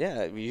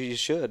 Yeah, you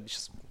should.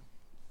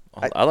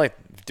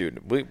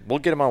 We'll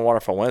get him on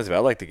Waterfowl Wednesday. I'd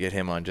like to get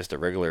him on just a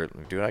regular.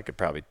 Dude, I could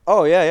probably.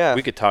 Oh, yeah.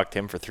 We could talk to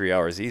him for 3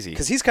 hours easy.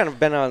 Because he's kind of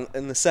been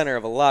in the center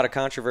of a lot of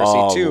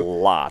controversy, too. A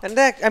lot.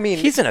 And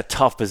he's in a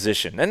tough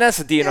position. And that's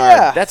the DNR.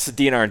 Yeah. That's the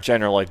DNR in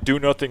general. Like, do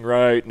nothing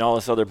right and all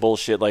this other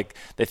bullshit. Like,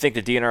 they think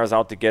the DNR is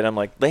out to get him.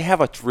 Like, they have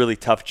a really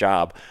tough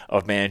job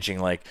of managing,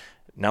 like,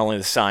 not only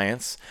the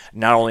science,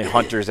 not only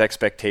hunters'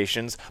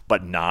 expectations,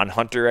 but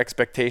non-hunter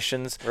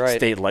expectations. Right.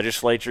 State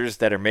legislatures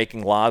that are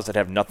making laws that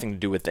have nothing to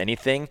do with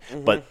anything,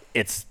 but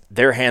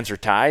their hands are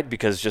tied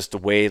because just the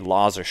way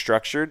laws are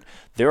structured.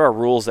 There are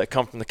rules that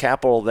come from the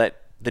Capitol that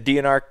the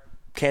DNR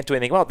can't do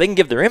anything about. They can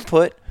give their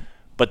input,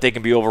 but they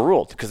can be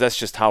overruled because that's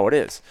just how it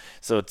is.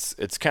 So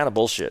it's kind of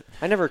bullshit.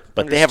 I never.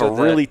 But they have a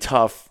understood really that.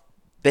 tough.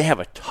 They have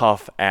a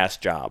tough ass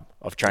job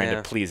of trying Yeah.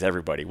 to please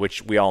everybody,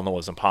 which we all know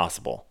is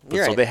impossible.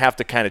 You're So right. they have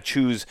to kind of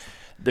choose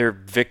their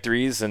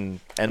victories and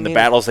the mean-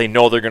 battles they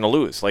know they're going to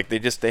lose. Like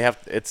they have.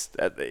 It's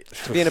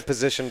To be in a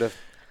position to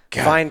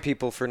God. fine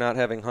people for not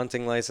having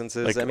hunting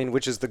licenses. Like- I mean,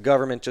 which is the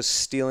government just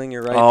stealing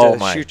your right oh to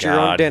my shoot God! your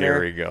own Here dinner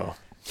we go.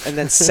 and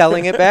then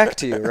selling it back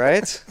to you,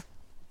 right?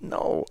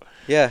 No.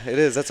 Yeah, it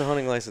is. That's a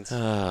hunting license.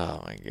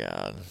 Oh my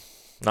God!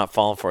 Not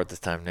falling for it this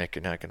time, Nick.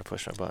 You're not going to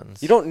push my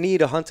buttons. You don't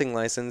need a hunting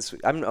license.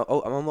 I'm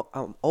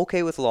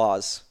okay with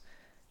laws,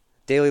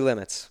 daily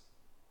limits,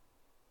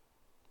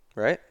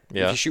 right?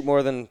 Yeah. If you shoot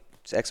more than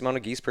X amount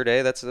of geese per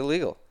day, that's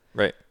illegal.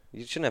 Right?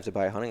 You shouldn't have to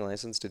buy a hunting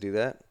license to do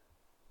that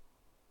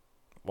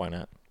Why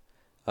not?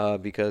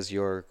 because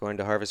you're going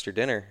to harvest your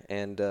dinner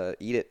and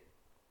eat it,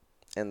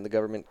 and the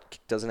government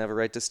doesn't have a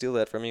right to steal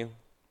that from you.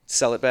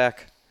 Sell it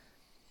back.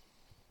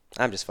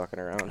 I'm just fucking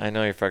around. I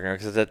know you're fucking around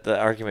because the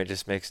argument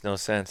just makes no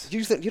sense.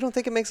 You don't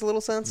think it makes a little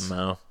sense?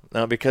 No,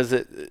 because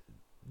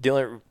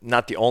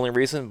not the only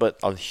reason, but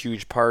a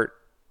huge part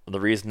of the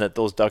reason that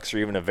those ducks are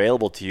even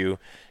available to you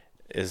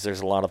is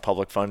there's a lot of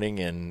public funding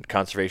and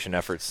conservation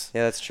efforts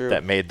Yeah, that's true.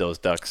 that made those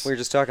ducks. We were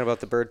just talking about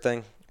the bird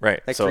thing.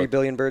 Right. Like so 3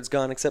 billion birds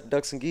gone except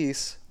ducks and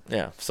geese.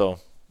 yeah. So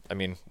I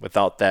mean,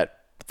 without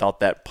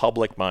that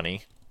public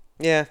money,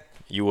 Yeah,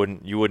 you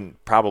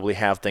wouldn't probably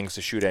have things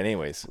to shoot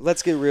anyways.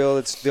 let's get real.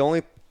 It's the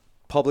only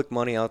public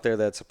money out there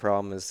that's a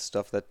problem is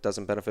stuff that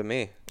doesn't benefit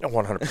me.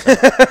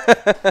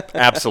 100%.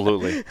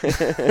 Absolutely.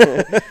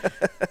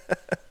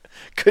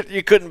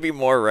 You couldn't be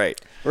more right.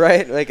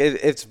 Right? Like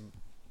it's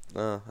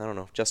I don't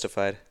know,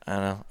 justified. I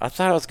don't know. I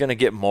thought I was gonna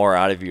get more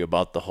out of you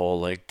about the whole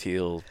like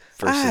teal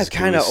versus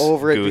kind of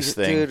over it, goose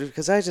thing. dude,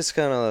 because I just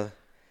kind of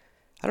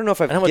I don't know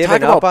if I've And I'm given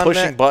talking up about on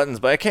pushing that. buttons,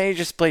 but can't you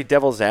just play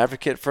devil's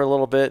advocate for a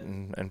little bit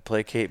and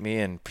placate me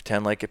and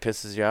pretend like it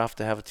pisses you off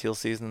to have a teal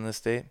season in this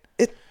state?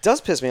 It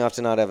does piss me off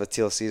to not have a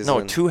teal season.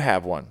 No, to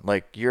have one.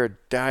 Like you're a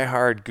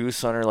diehard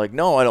goose hunter. Like,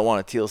 no, I don't want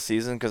a teal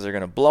season because they're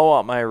gonna blow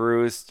out my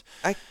roost.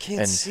 I can't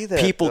And see that.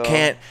 people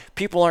though.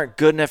 People aren't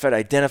good enough at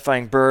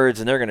identifying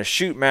birds, and they're gonna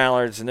shoot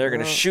mallards and they're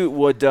gonna Well, shoot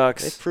wood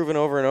ducks. They've proven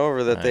over and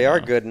over that I they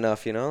are know. good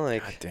enough, you know?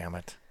 Like God damn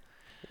it.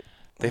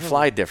 They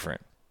fly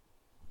different.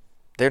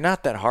 They're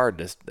not that hard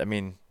to, I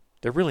mean,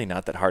 they're really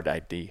not that hard to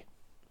ID.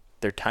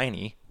 They're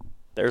tiny.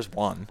 There's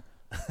one.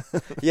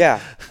 yeah.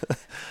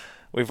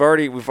 We've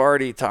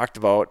already talked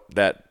about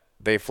that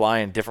they fly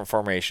in different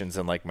formations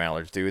than like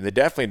mallards do. And they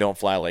definitely don't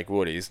fly like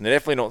woodies. And they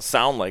definitely don't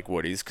sound like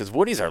woodies because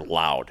woodies are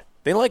loud.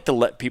 They like to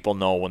let people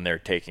know when they're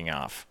taking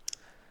off.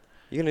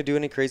 You going to do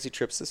any crazy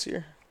trips this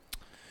year?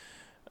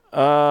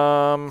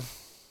 I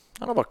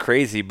don't know about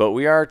crazy, but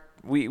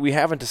we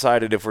haven't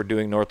decided if we're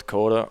doing North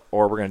Dakota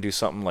or we're going to do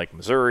something like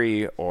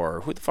Missouri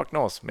or who the fuck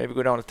knows. Maybe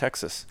go down to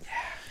Texas.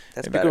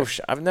 That's Maybe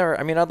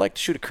better. I'd like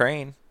to shoot a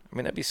crane. I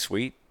mean, that'd be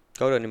sweet.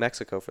 Go to New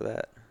Mexico for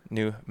that.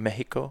 New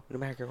Mexico. New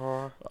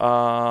Mexico.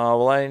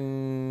 Well, I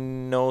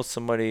know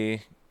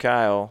somebody,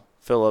 Kyle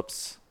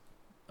Phillips,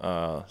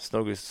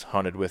 snow goose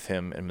hunted with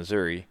him in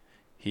Missouri.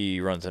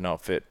 He runs an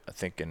outfit, I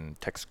think, in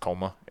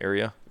Texacoma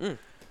area.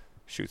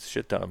 Shoots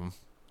shit ton of them.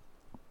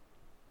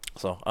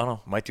 So, I don't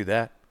know. Might do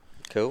that.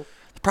 Cool.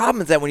 The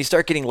problem is that when you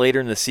start getting later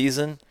in the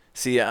season,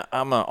 see,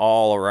 I'm an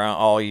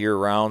all year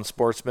round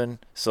sportsman,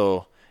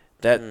 so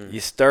that you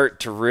start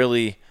to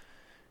really,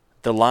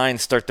 the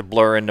lines start to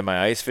blur into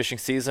my ice fishing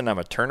season. I'm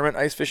a tournament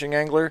ice fishing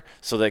angler,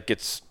 so that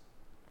gets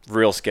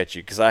real sketchy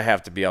because I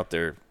have to be out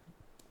there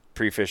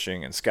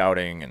pre-fishing and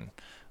scouting, and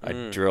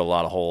I drill a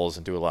lot of holes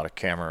and do a lot of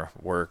camera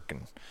work,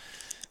 and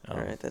All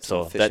right, that's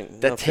so no fishing,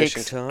 that no takes.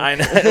 fishing talk. I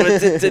know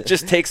it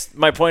just takes.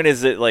 My point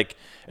is that like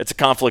it's a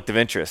conflict of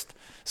interest.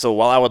 So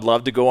while I would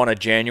love to go on a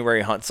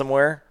January hunt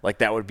somewhere, like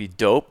that would be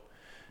dope.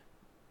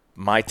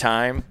 My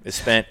time is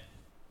spent.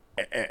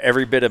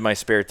 Every bit of my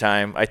spare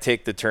time, I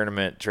take the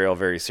tournament trail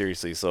very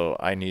seriously. So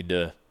I need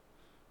to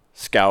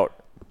scout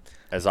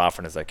as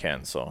often as I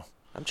can. So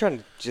I'm trying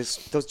to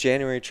just those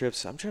January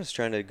trips. I'm just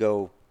trying to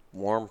go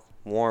warm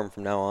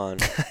from now on.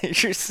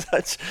 you're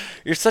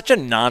such a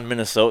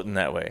non-Minnesotan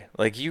that way.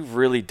 Like you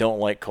really don't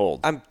like cold.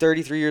 I'm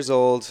 33 years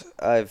old.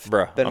 I've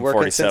been I'm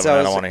working since 47. I I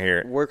was don't want to hear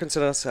it. working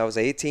since I was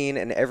 18,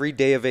 and every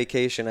day of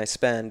vacation I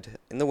spend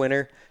in the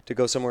winter to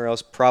go somewhere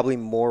else, probably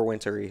more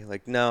wintry.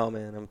 Like, no,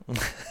 man,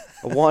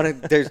 I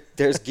want to.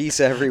 There's geese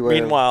everywhere.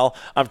 Meanwhile,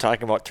 I'm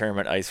talking about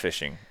tournament ice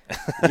fishing.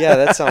 Yeah,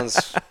 that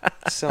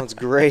sounds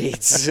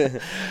great.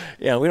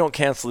 Yeah, we don't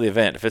cancel the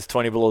event. If it's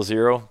 20 below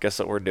zero, guess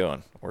what we're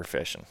doing? We're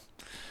fishing.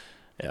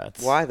 Yeah.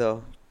 Why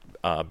though?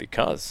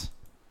 Because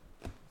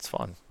it's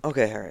fun.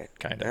 Okay, all right.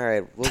 Kinda. All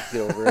right, we'll get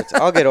over it.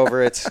 I'll get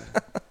over it.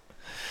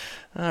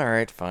 All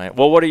right, fine.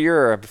 Well, what are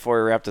your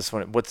before we wrap this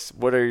one?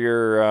 What are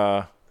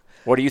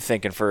you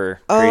thinking for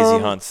crazy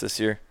hunts this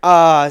year?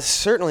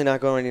 Certainly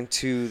not going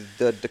into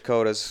the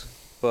Dakotas,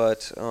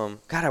 but God,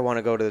 I want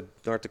to go to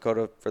North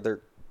Dakota for their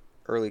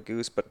early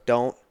goose, but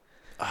don't.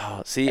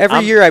 Oh, see, Every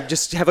year I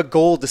just have a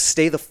goal to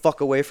stay the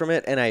fuck away from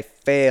it, and I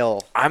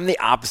fail. I'm the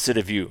opposite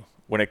of you.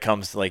 when it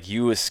comes to like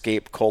you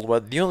escape cold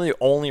weather. The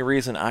only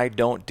reason I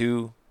don't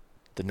do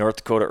the North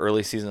Dakota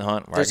early season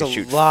hunt where There's I can a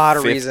shoot lot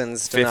of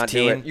reasons to 15, not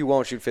do it. You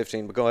won't shoot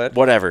 15, but go ahead.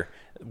 Whatever,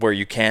 where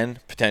you can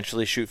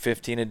potentially shoot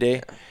 15 a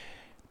day.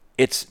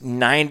 It's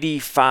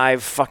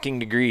 95 fucking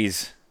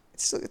degrees.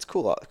 It's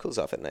cool. It cools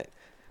off at night.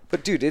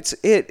 But dude,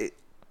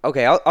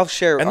 okay, I'll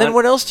share. And then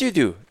what else do you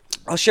do?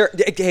 I'll share.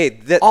 Hey,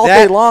 All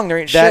day long there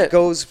ain't that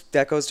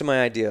shit. goes to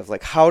my idea of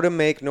like how to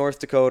make North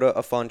Dakota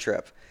a fun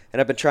trip. And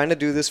I've been trying to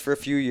do this for a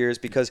few years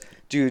because,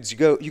 dudes, you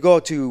go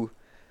to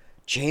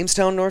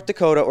Jamestown, North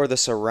Dakota, or the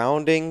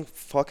surrounding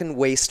fucking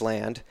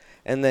wasteland,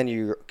 and then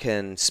you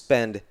can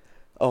spend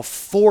a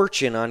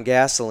fortune on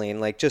gasoline,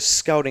 like just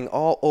scouting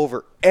all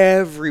over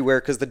everywhere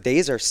because the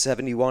days are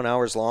 71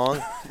 hours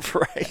long.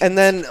 Right. And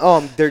then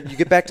you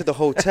get back to the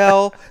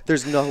hotel.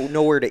 There's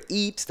nowhere to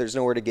eat. There's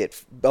nowhere to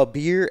get a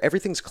beer.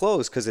 Everything's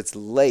closed because it's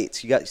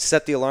late. You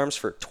set the alarms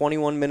for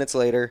 21 minutes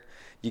later.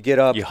 You get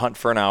up. You hunt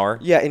for an hour.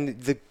 Yeah, and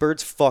the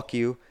birds fuck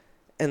you.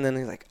 And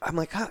then I'm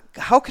like,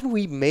 how can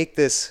we make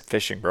this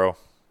Fishing, bro.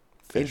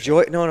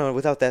 enjoy? No,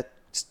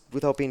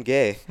 without being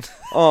gay.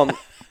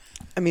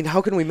 I mean,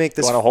 how can we make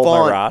this Want to fun?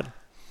 hold my rod?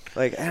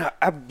 Like,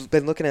 I've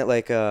been looking at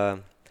like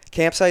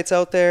campsites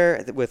out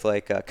there with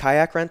like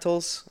kayak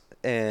rentals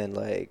and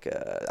like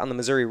on the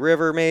Missouri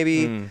River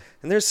maybe. And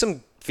there's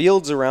some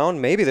fields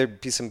around. Maybe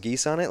there'd be some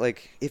geese on it.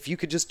 Like, if you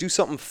could just do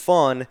something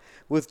fun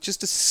with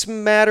just a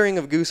smattering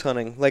of goose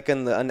hunting, like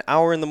an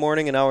hour in the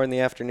morning, an hour in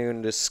the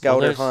afternoon, to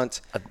scout or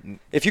hunt.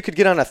 If you could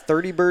get on a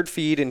 30-bird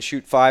feed and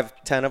shoot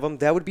 5-10 of them,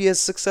 that would be as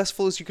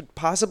successful as you could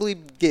possibly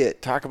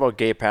get. Talk about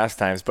gay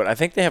pastimes, but I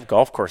think they have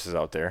golf courses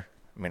out there.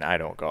 I mean, I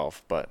don't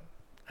golf, but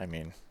I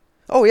mean.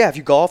 Oh yeah, if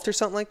you golfed or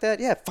something like that,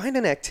 yeah, find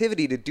an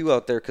activity to do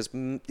out there because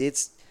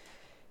it's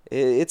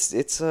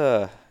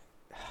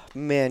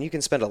man, you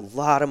can spend a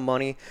lot of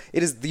money.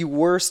 It is the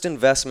worst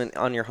investment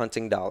on your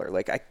hunting dollar.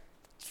 Like I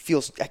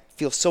feel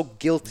so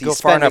guilty. Go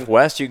far enough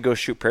west, you can go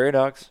shoot prairie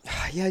dogs.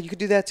 Yeah, you could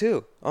do that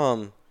too.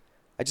 I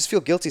just feel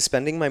guilty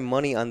spending my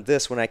money on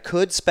this when I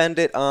could spend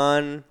it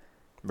on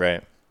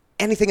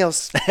anything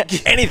else.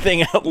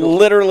 Anything else,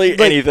 literally like,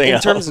 anything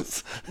else.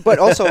 Else. But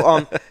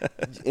also,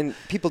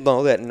 people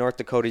know that in North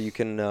Dakota you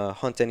can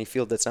hunt any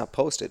field that's not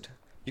posted.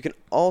 You can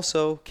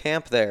also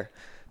camp there.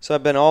 So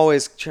I've been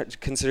always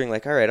considering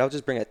like, all right, I'll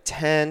just bring a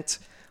tent.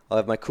 I'll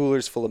have my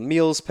coolers full of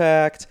meals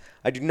packed.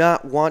 I do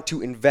not want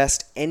to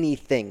invest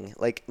anything.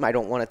 Like, I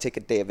don't want to take a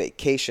day of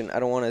vacation. I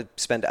don't want to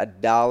spend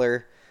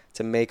 $1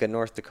 to make a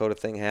North Dakota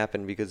thing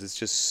happen because it's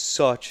just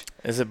such.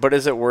 Is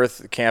it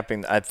worth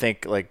camping? I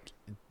think like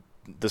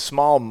the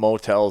small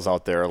motels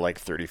out there are like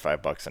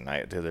 $35 a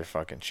night. Dude, they're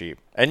fucking cheap.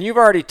 And you've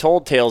already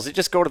told tales. You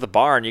just go to the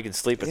bar and you can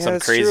sleep at some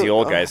crazy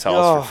old guy's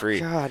house for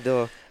free.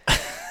 God,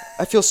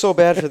 I feel so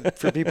bad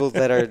for people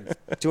that are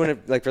doing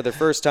it like for their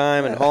first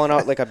time and hauling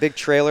out like a big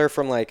trailer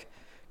from like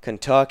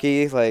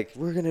Kentucky. Like,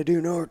 we're going to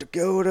do North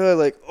Dakota.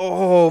 Like,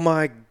 oh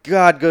my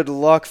God, good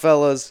luck,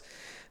 fellas.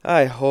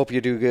 I hope you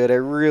do good. I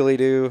really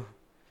do.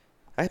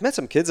 I met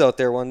some kids out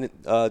there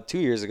 2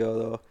 years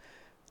ago,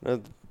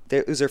 though.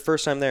 It was their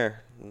first time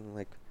there. I'm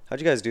like, how'd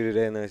you guys do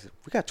today? And they said,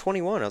 we got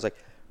 21. I was like,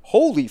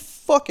 holy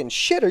fucking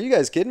shit. Are you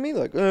guys kidding me?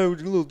 Like, oh, we're a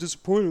little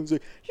disappointed. I was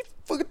like, you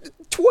fucking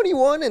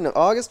 21 in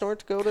August, North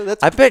Dakota?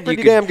 That's pretty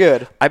damn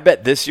good. I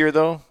bet this year,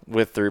 though,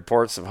 with the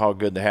reports of how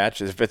good the hatch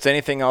is, if it's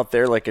anything out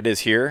there like it is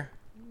here,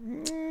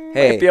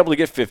 might be able to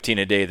get 15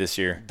 a day this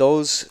year.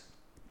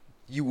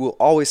 You will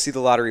always see the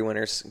lottery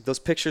winners. Those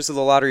pictures of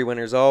the lottery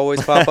winners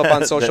always pop up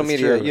on social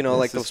media. True. You know,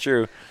 like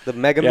the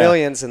Mega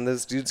Millions, and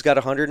this dude's got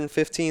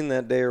 115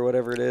 that day or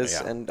whatever it is.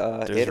 Yeah. And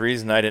there's a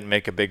reason I didn't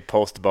make a big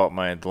post about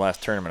the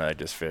last tournament I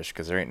just fished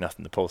because there ain't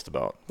nothing to post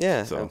about.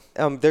 Yeah. So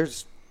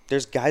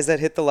there's guys that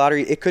hit the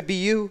lottery. It could be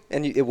you,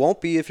 and it won't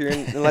be if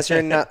unless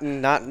you're not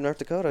in North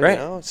Dakota. Right. You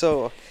know?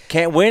 So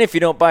can't win if you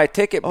don't buy a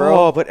ticket,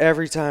 bro. Oh, but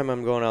every time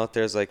I'm going out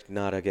there, it's like,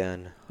 not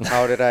again.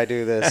 How did I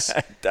do this?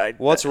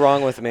 What's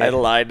wrong with me? I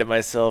lied to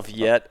myself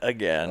yet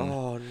again.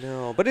 Oh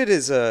no! But it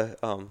is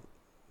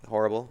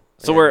horrible.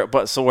 So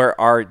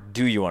where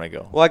do you want to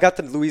go? Well, I got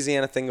the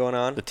Louisiana thing going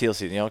on. The teal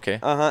season, okay.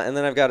 And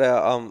then I've got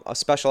a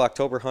special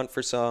October hunt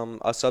for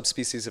a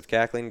subspecies of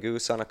cackling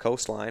goose on a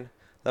coastline.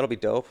 That'll be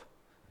dope.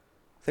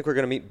 I think we're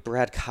gonna meet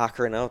Brad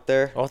Cochran out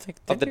there of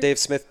the Dave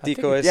Smith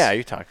Decoys. Yeah,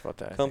 you talked about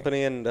that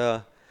company, and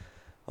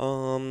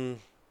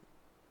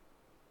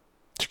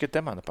should get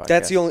them on the podcast.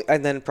 That's the only,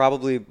 and then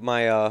probably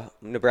my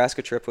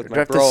Nebraska trip with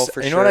my bro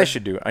for sure. You know what I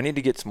should do? I need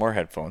to get some more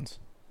headphones.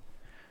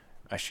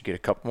 I should get a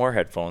couple more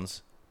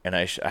headphones, and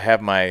I have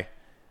my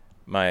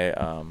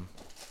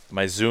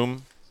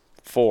Zoom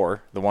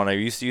 4, the one I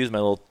used to use, my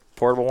little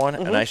portable one,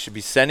 and I should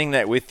be sending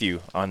that with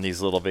you on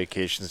these little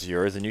vacations of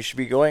yours, and you should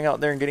be going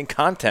out there and getting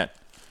content.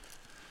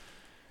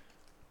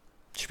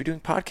 You should be doing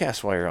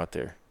podcasts while you're out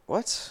there.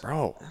 What?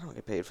 Bro. I don't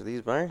get paid for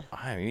these, Byron.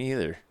 Me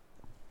either.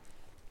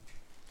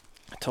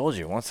 I told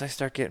you, once I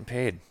start getting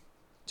paid,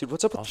 dude,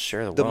 what's up I'll with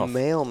share the the wealth.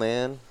 mail,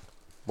 man?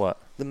 What?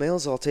 The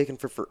mail's all taken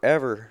for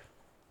forever.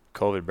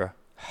 COVID, bro.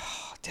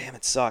 Oh, damn,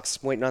 it sucks.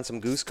 I'm waiting on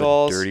some goose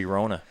calls. Dirty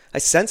Rona. I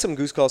sent some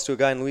goose calls to a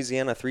guy in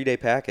Louisiana, 3-day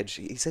package.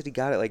 He said he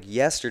got it like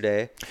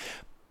yesterday.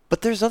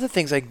 But there's other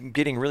things I'm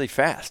getting really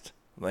fast.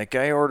 Like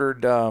I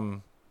ordered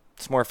some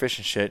more fish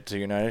and shit to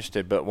United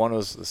interested, but one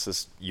was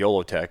this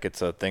YOLOtech.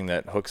 It's a thing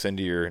that hooks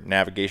into your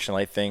navigation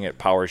light thing. It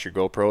powers your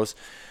GoPros.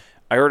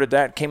 I ordered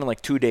that. Came in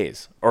like 2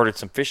 days. Ordered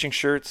some fishing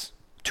shirts.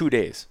 2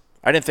 days.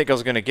 I didn't think I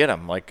was going to get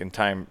them like in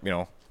time,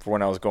 for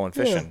when I was going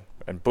fishing.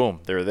 Yeah. And boom,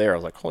 they were there. I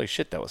was like, holy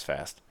shit, that was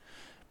fast.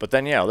 But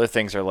then, other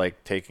things are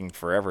like taking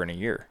forever in a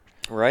year.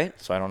 Right.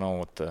 So I don't know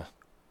what the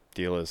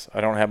deal is.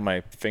 I don't have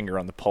my finger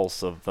on the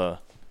pulse of the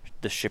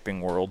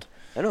shipping world.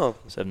 I know.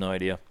 So I have no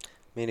idea.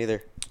 Me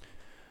neither.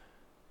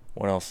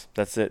 What else?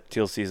 That's it.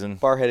 Teal season.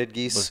 Bar-headed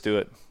geese. Let's do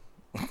it.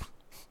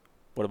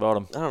 What about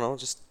them? I don't know.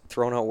 Just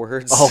throwing out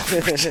words. Oh,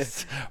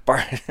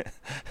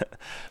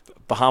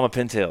 Bahama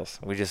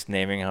pintails. We're just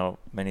naming how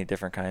many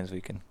different kinds we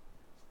can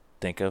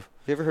think of.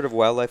 Have you ever heard of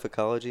Wildlife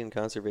Ecology and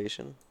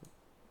Conservation?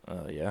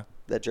 Yeah.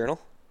 That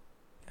journal?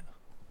 Yeah.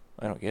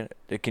 I don't get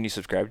it. Can you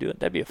subscribe to it?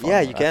 That'd be a fun Yeah,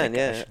 one. you can.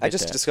 Yeah. I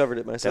just discovered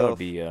it myself. That would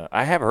be.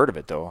 I have heard of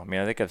it though. I mean,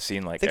 I think I've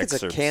seen like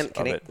excerpts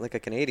of it. like a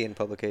Canadian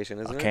publication,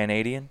 isn't it?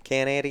 Canadian.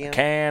 Canadian.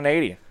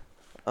 Canadian.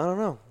 I don't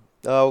know.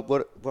 How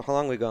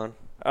long we gone?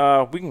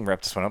 We can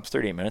wrap this one up. It's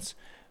 38 minutes.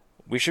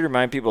 We should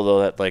remind people though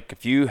that like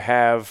if you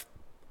have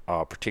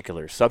a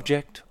particular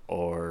subject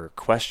or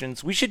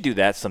questions, we should do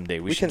that someday.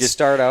 We should just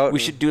start out. We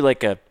should do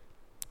like a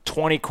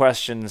 20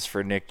 questions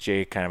for Nick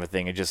J kind of a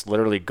thing and just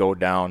literally go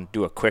down,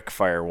 do a quick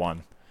fire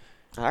one.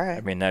 All right.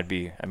 I mean,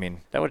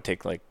 that would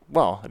take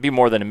it'd be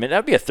more than a minute.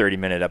 That'd be a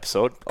 30-minute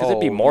episode because it'd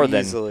be more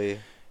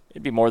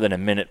than a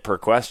minute per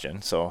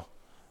question. So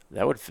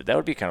that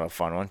would be kind of a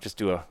fun one. Just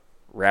do a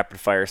rapid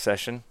fire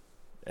session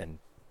and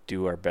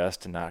do our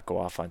best to not go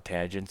off on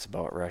tangents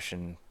about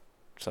Russian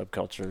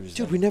subcultures.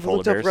 Dude, I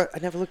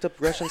never looked up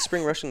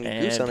spring Russian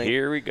goose hunting. And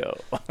here we go.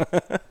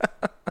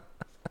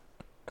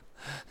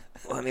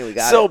 Well, I mean, we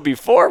got So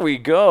before we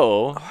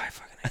go, I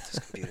fucking hate this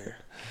computer.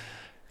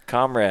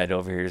 Comrade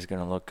over here is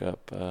going to look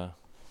up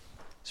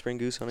spring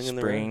goose hunting in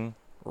the spring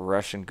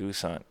Russian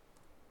goose hunt.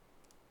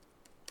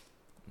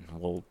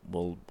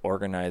 We'll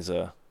organize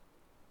a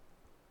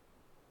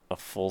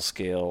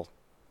full-scale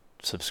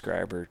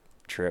subscriber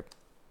trip,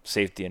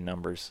 safety in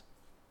numbers.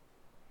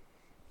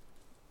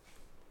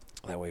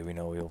 That way we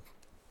know we'll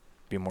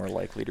be more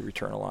likely to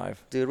return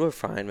alive. Dude, we're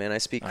fine, man. I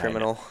speak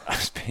criminal.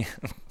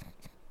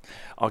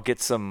 I'll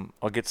get some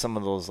of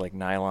those like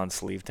nylon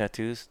sleeve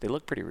tattoos. They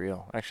look pretty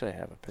real. Actually, I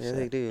have a picture. Yeah,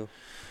 they do.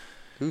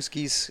 Goose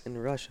geese in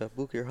Russia.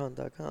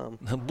 Bookyourhunt.com.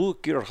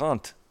 Book your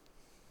hunt.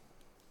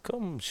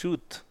 Come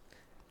shoot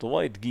the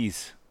white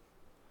geese.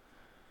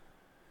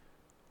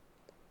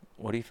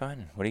 What are you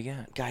finding? What do you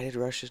got? Guided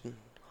Russian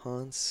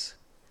hunts.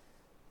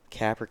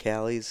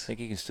 Capercaillies. I think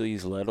you can still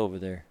use lead over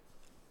there.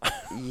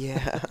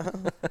 Yeah.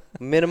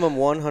 Minimum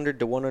 100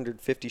 to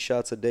 150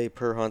 shots a day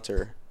per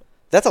hunter.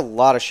 That's a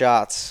lot of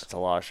shots. That's a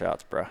lot of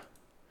shots, bruh.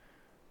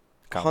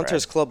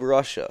 Hunters Club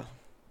Russia.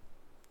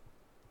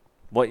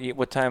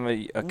 What time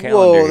of calendar?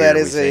 Whoa, that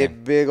is a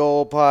big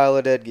old pile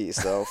of dead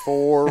geese, though.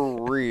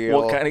 For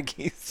real. What kind of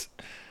geese?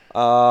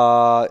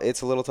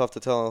 It's a little tough to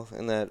tell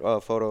in that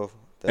photo.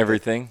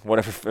 Everything. What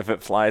if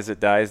it flies, it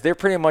dies? They're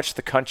pretty much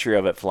the country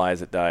of it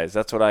flies, it dies.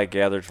 That's what I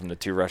gathered from the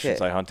two Russians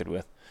I hunted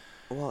with.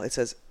 Well, it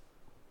says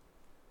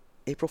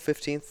April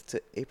 15th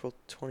to April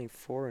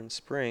 24 in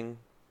spring.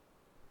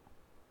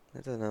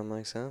 That does not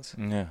make sense.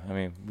 Yeah, I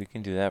mean, we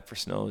can do that for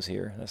snows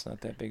here. That's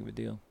not that big of a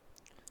deal.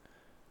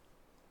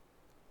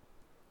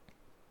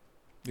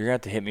 You're going to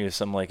have to hit me with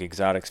some, like,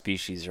 exotic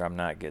species or I'm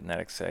not getting that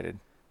excited.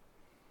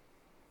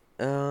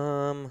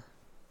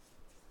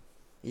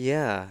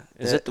 Yeah.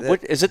 Is it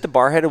the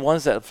bar-headed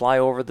ones that fly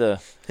over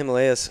the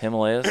Himalayas?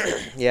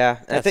 Yeah.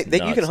 I think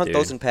you can hunt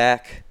those in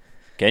Pac.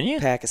 Can you?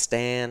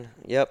 Pakistan.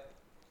 Yep.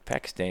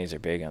 Pakistanis are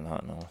big on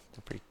hunting.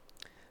 They're pretty.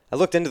 I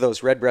looked into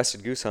those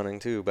red-breasted goose hunting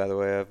too, by the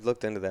way. I've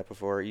looked into that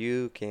before.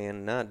 You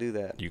cannot do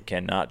that. You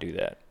cannot do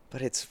that.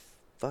 But it's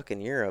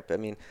fucking Europe. I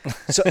mean,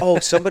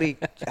 somebody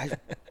I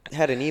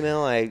had an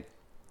email. I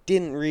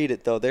didn't read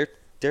it though.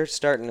 They're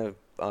starting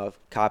to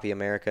copy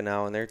America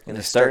now, and they're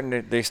starting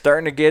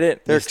to get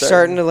it. They're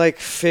starting to like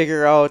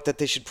figure out that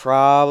they should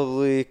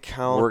probably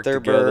count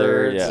their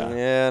birds. Yeah.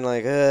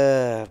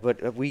 And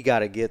but we got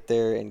to get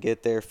there and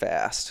get there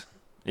fast.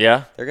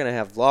 Yeah. They're going to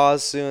have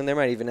laws soon. There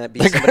might even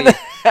be somebody. They're going to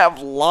have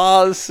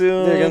laws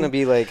soon. They're going to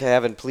be like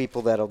having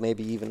people that'll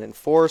maybe even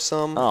enforce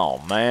them. Oh,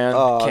 man.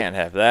 Can't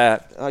have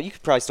that. You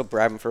could probably still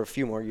bribe them for a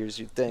few more years,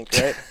 you'd think,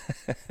 right?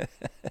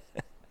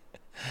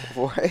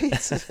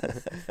 Right?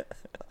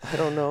 I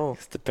don't know.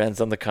 It depends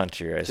on the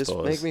country, I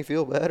suppose. Just make me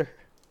feel better.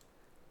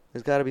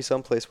 There's got to be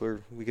some place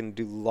where we can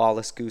do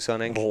lawless goose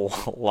hunting.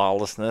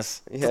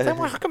 Lawlessness. Yeah.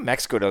 How come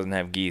Mexico doesn't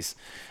have geese?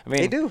 I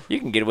mean, they do. You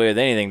can get away with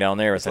anything down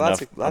there with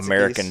enough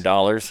American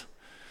dollars.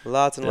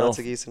 Lots and lots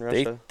of geese in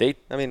Russia. They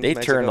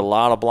turned a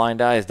lot of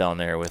blind eyes down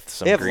there with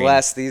some green paper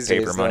less these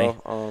days, money.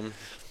 Though.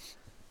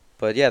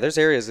 But yeah, there's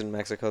areas in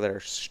Mexico that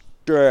are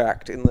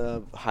stacked in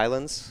the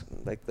highlands,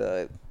 like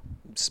the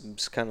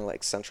kind of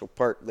like central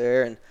part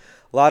there, and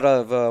a lot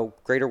of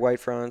greater white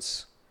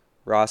fronts,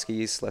 Ross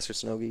geese, lesser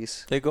snow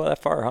geese. They go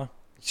that far, huh?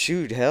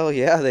 Shoot, hell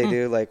yeah, they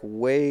do. Like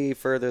way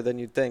further than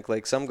you'd think.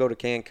 Like some go to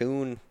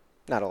Cancun,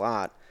 not a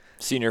lot.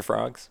 Senior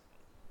frogs.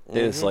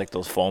 They just like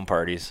those foam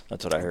parties.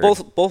 That's what I heard.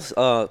 Both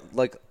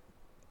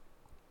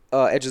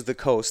edges of the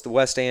coast, the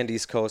West and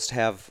East Coast,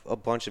 have a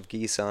bunch of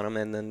geese on them,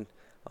 and then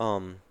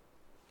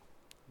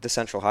the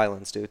Central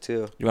Highlands do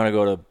too. You want to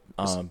go to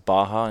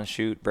Baja and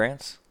shoot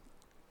brants?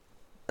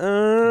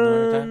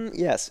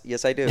 Yes,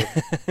 I do.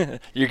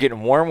 You're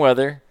getting warm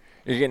weather.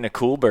 You're getting a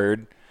cool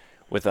bird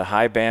with a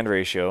high band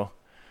ratio.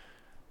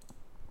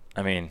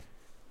 I mean,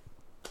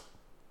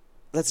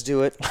 Let's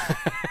do it.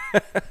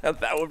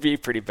 that would be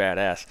pretty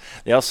badass.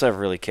 They also have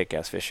really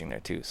kick-ass fishing there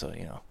too, so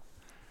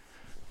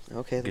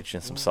Okay. get you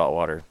in some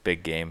saltwater,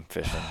 big game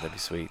fishing. That'd be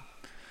sweet.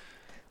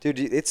 Dude,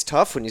 it's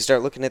tough when you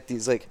start looking at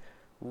these like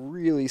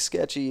really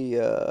sketchy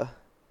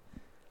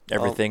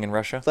Everything in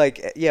Russia.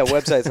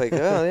 Websites like,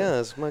 oh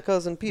yes, my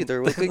cousin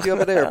Peter will pick you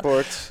up at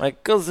airport. My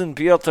cousin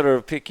Piotr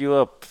will pick you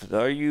up.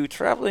 Are you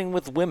traveling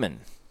with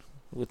women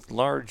with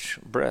large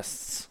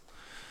breasts?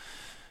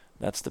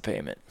 That's the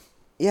payment.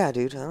 Yeah,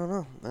 dude, I don't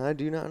know. I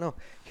do not know.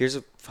 Here's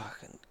a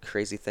fucking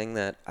crazy thing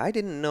that I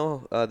didn't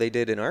know they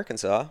did in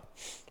Arkansas.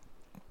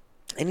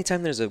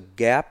 Anytime there's a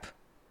gap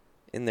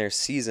in their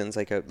seasons,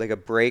 like a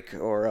break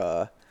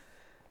or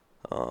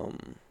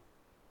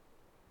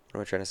what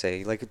am I trying to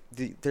say? Like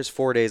there's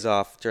 4 days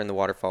off during the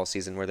waterfowl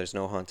season where there's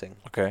no hunting.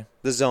 Okay.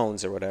 The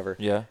zones or whatever.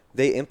 Yeah.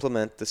 They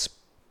implement this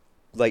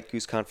light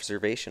goose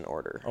conservation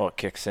order. Oh, it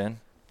kicks in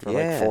for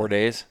like 4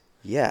 days.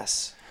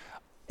 Yes.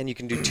 And you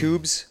can do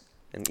tubes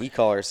and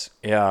e-collars.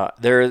 Yeah,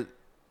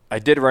 I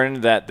did run into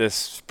that this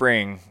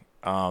spring,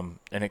 and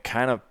it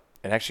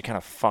actually kind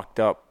of fucked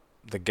up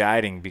the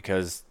guiding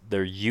because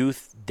their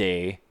youth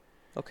day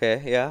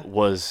Okay, yeah.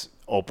 was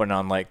open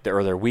on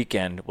their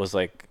weekend was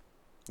like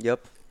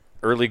Yep.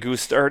 early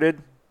goose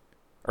started,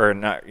 or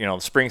not, the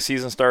spring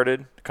season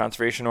started,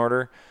 conservation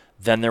order.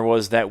 Then there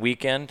was that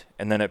weekend,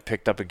 and then it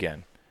picked up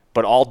again.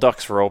 But all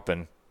ducks were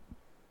open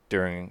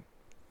during,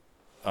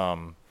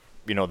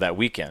 that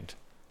weekend.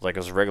 Like it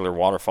was a regular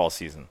waterfowl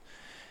season.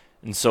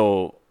 And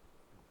so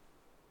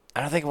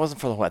I don't think it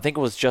wasn't for the whole, I think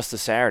it was just a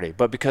Saturday.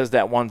 But because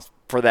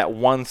for that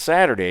one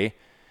Saturday,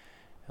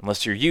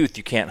 unless you're youth,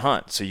 you can't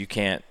hunt. So you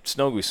can't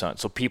snow goose hunt.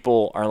 So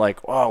people are like,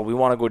 oh, we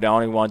want to go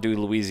down. We want to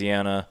do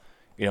Louisiana,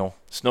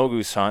 snow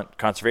goose hunt,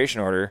 conservation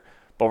order.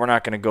 But we're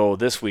not going to go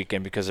this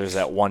weekend because there's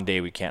that one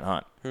day we can't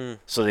hunt.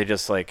 So they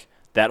just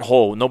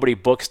nobody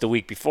books the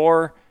week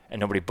before and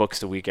nobody books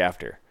the week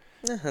after.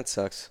 That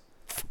sucks.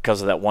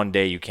 Because of that one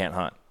day you can't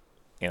hunt.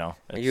 Are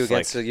you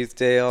against the youth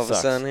day all of a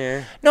sudden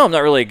here? No, I'm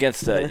not really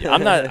against it.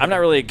 I'm not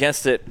really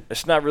against it.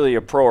 It's not really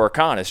a pro or a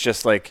con. It's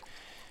just like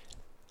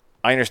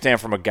I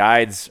understand from a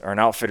guide's or an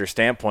outfitter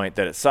standpoint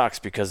that it sucks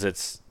because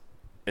it's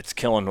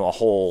killing a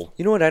whole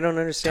what I don't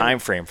understand? time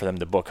frame for them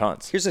to book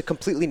hunts. Here's a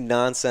completely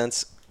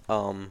nonsense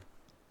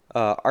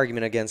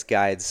argument against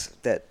guides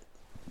that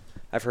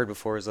I've heard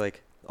before is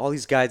like all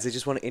these guides, they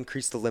just want to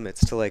increase the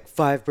limits to like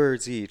 5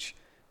 birds each.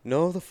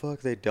 No, the fuck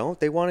they don't.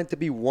 They want it to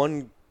be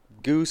one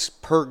goose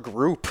per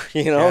group,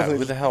 Yeah,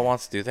 who the hell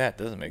wants to do that?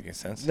 Doesn't make any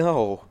sense.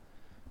 No,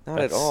 not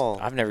at all.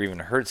 I've never even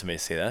heard somebody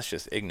say that. That's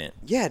just ignorant.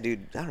 Yeah,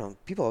 dude. I don't know.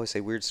 People always say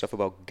weird stuff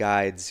about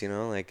guides,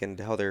 and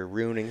how they're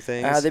ruining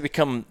things. They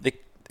become the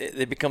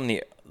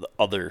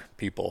other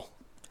people.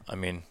 I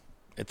mean,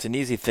 it's an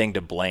easy thing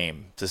to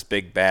blame. It's this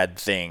big bad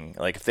thing.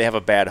 Like if they have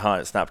a bad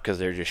hunt, it's not because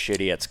they're just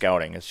shitty at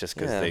scouting. It's just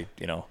because they,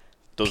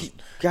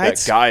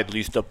 that guide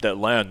leased up that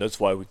land. That's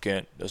why we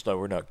can't. That's why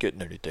we're not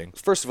getting anything.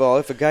 First of all,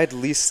 if a guide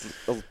leases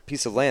a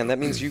piece of land, that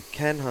means you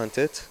can hunt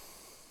it.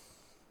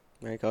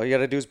 Like all you got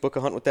to do is book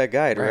a hunt with that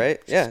guide, right?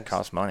 Yeah, it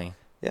costs money.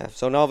 Yeah.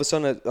 So now all of a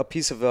sudden, a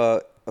piece of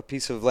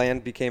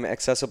land became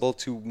accessible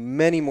to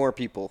many more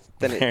people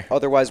than it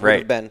otherwise would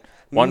have been.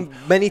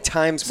 Many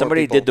times.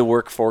 Somebody did the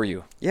work for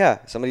you. Yeah,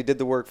 somebody did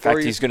the work for you. In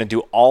fact, he's going to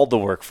do all the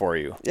work for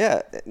you.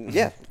 Yeah,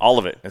 yeah. All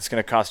of it. It's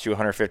going to cost you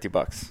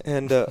 $150.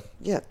 And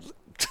yeah.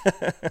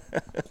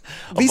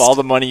 Of all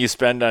the money you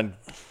spend on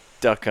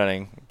duck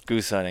hunting,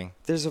 goose hunting.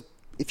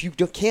 If you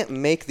can't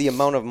make the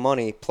amount of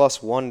money plus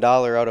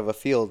 $1 out of a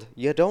field,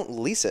 you don't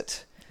lease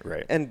it.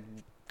 Right. And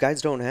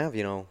guides don't have,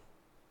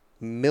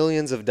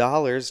 millions of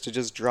dollars to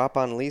just drop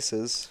on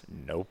leases.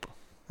 Nope.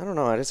 I don't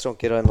know. I just don't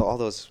get on all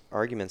those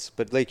arguments.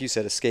 But like you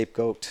said, a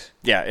scapegoat.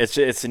 Yeah, it's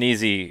just an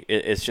easy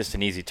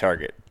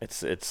target.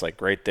 It's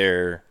like right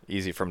there,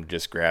 easy for them to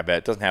just grab at.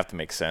 It doesn't have to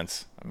make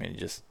sense. I mean, you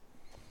just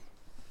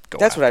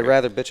That's what I'd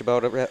rather bitch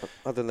about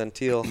other than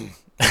teal.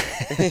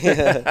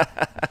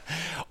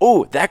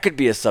 Oh, that could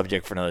be a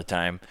subject for another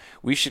time.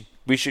 We should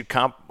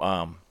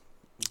comprise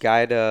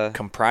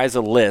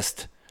a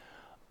list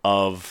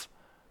of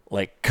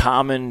like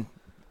common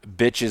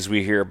bitches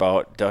we hear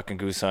about duck and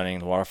goose hunting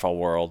in the waterfowl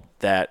world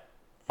that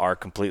are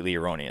completely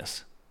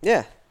erroneous.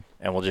 Yeah.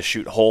 And we'll just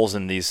shoot holes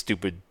in these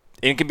stupid.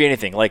 It can be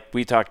anything. Like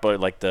we talked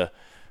about,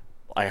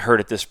 I heard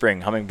it this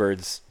spring.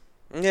 Hummingbirds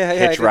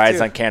hitch rides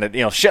on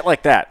Canada. Shit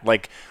like that.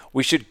 Like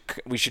we should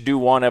do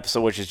one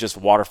episode which is just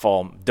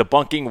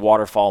debunking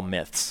waterfowl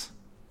myths.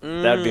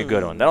 That would be a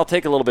good one. That'll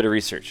take a little bit of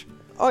research.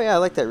 Oh, yeah, I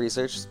like that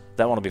research.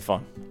 That one will be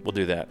fun. We'll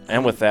do that.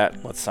 And with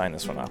that, let's sign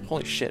this one off.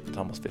 Holy shit, it's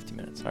almost 50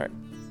 minutes. All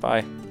right,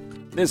 bye.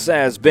 This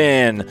has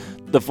been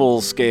the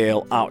Full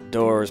Scale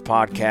Outdoors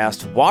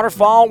Podcast,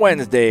 Waterfall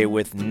Wednesday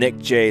with Nick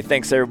J.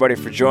 Thanks, everybody,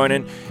 for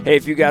joining. Hey,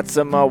 if you got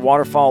some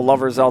waterfall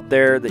lovers out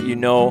there that you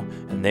know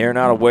and they're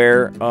not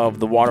aware of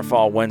the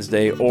Waterfall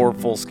Wednesday or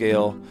Full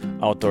Scale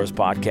Outdoors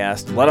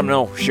Podcast, let them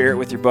know. Share it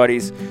with your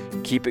buddies.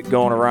 Keep it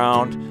going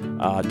around.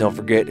 Don't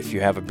forget, if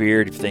you have a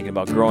beard, if you're thinking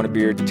about growing a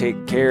beard,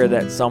 take care of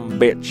that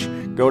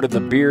sumbitch. Go to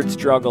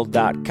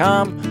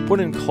thebeardstruggle.com, put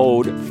in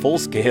code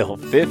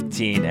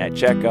FULLSCALE15 at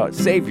checkout,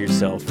 save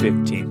yourself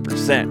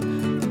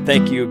 15%.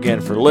 Thank you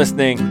again for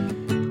listening.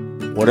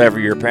 Whatever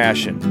your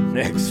passion,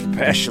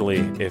 especially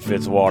if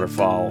it's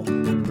waterfowl,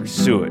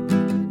 pursue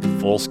it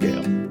full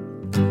scale.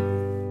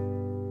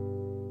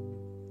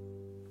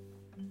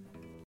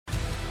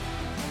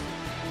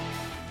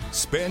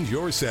 Spend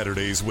your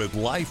Saturdays with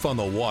life on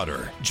the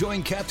water.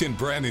 Join Captain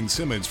Brandon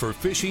Simmons for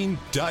fishing,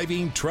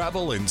 diving,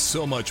 travel, and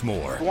so much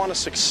more. You want to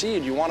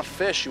succeed, you want to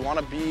fish, you want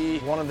to be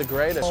one of the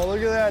greatest. Oh,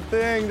 look at that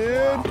thing,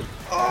 dude.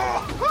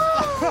 Wow.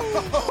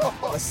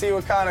 Oh. Let's see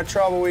what kind of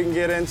trouble we can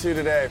get into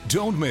today.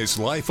 Don't miss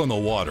Life on the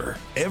Water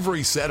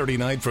every Saturday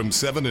night from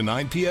 7 to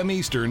 9 p.m.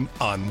 Eastern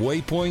on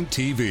Waypoint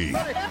TV.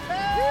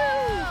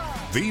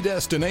 The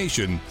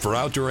destination for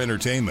outdoor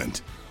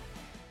entertainment.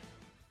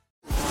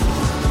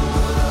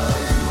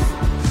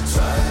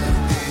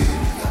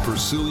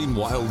 Pursuing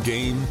wild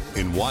game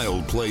in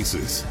wild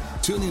places.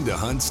 Tune in to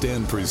Hunt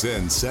Stand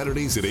Presents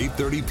Saturdays at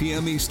 8:30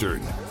 p.m. Eastern.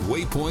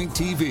 Waypoint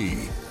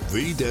TV,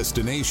 the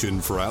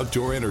destination for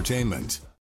outdoor entertainment.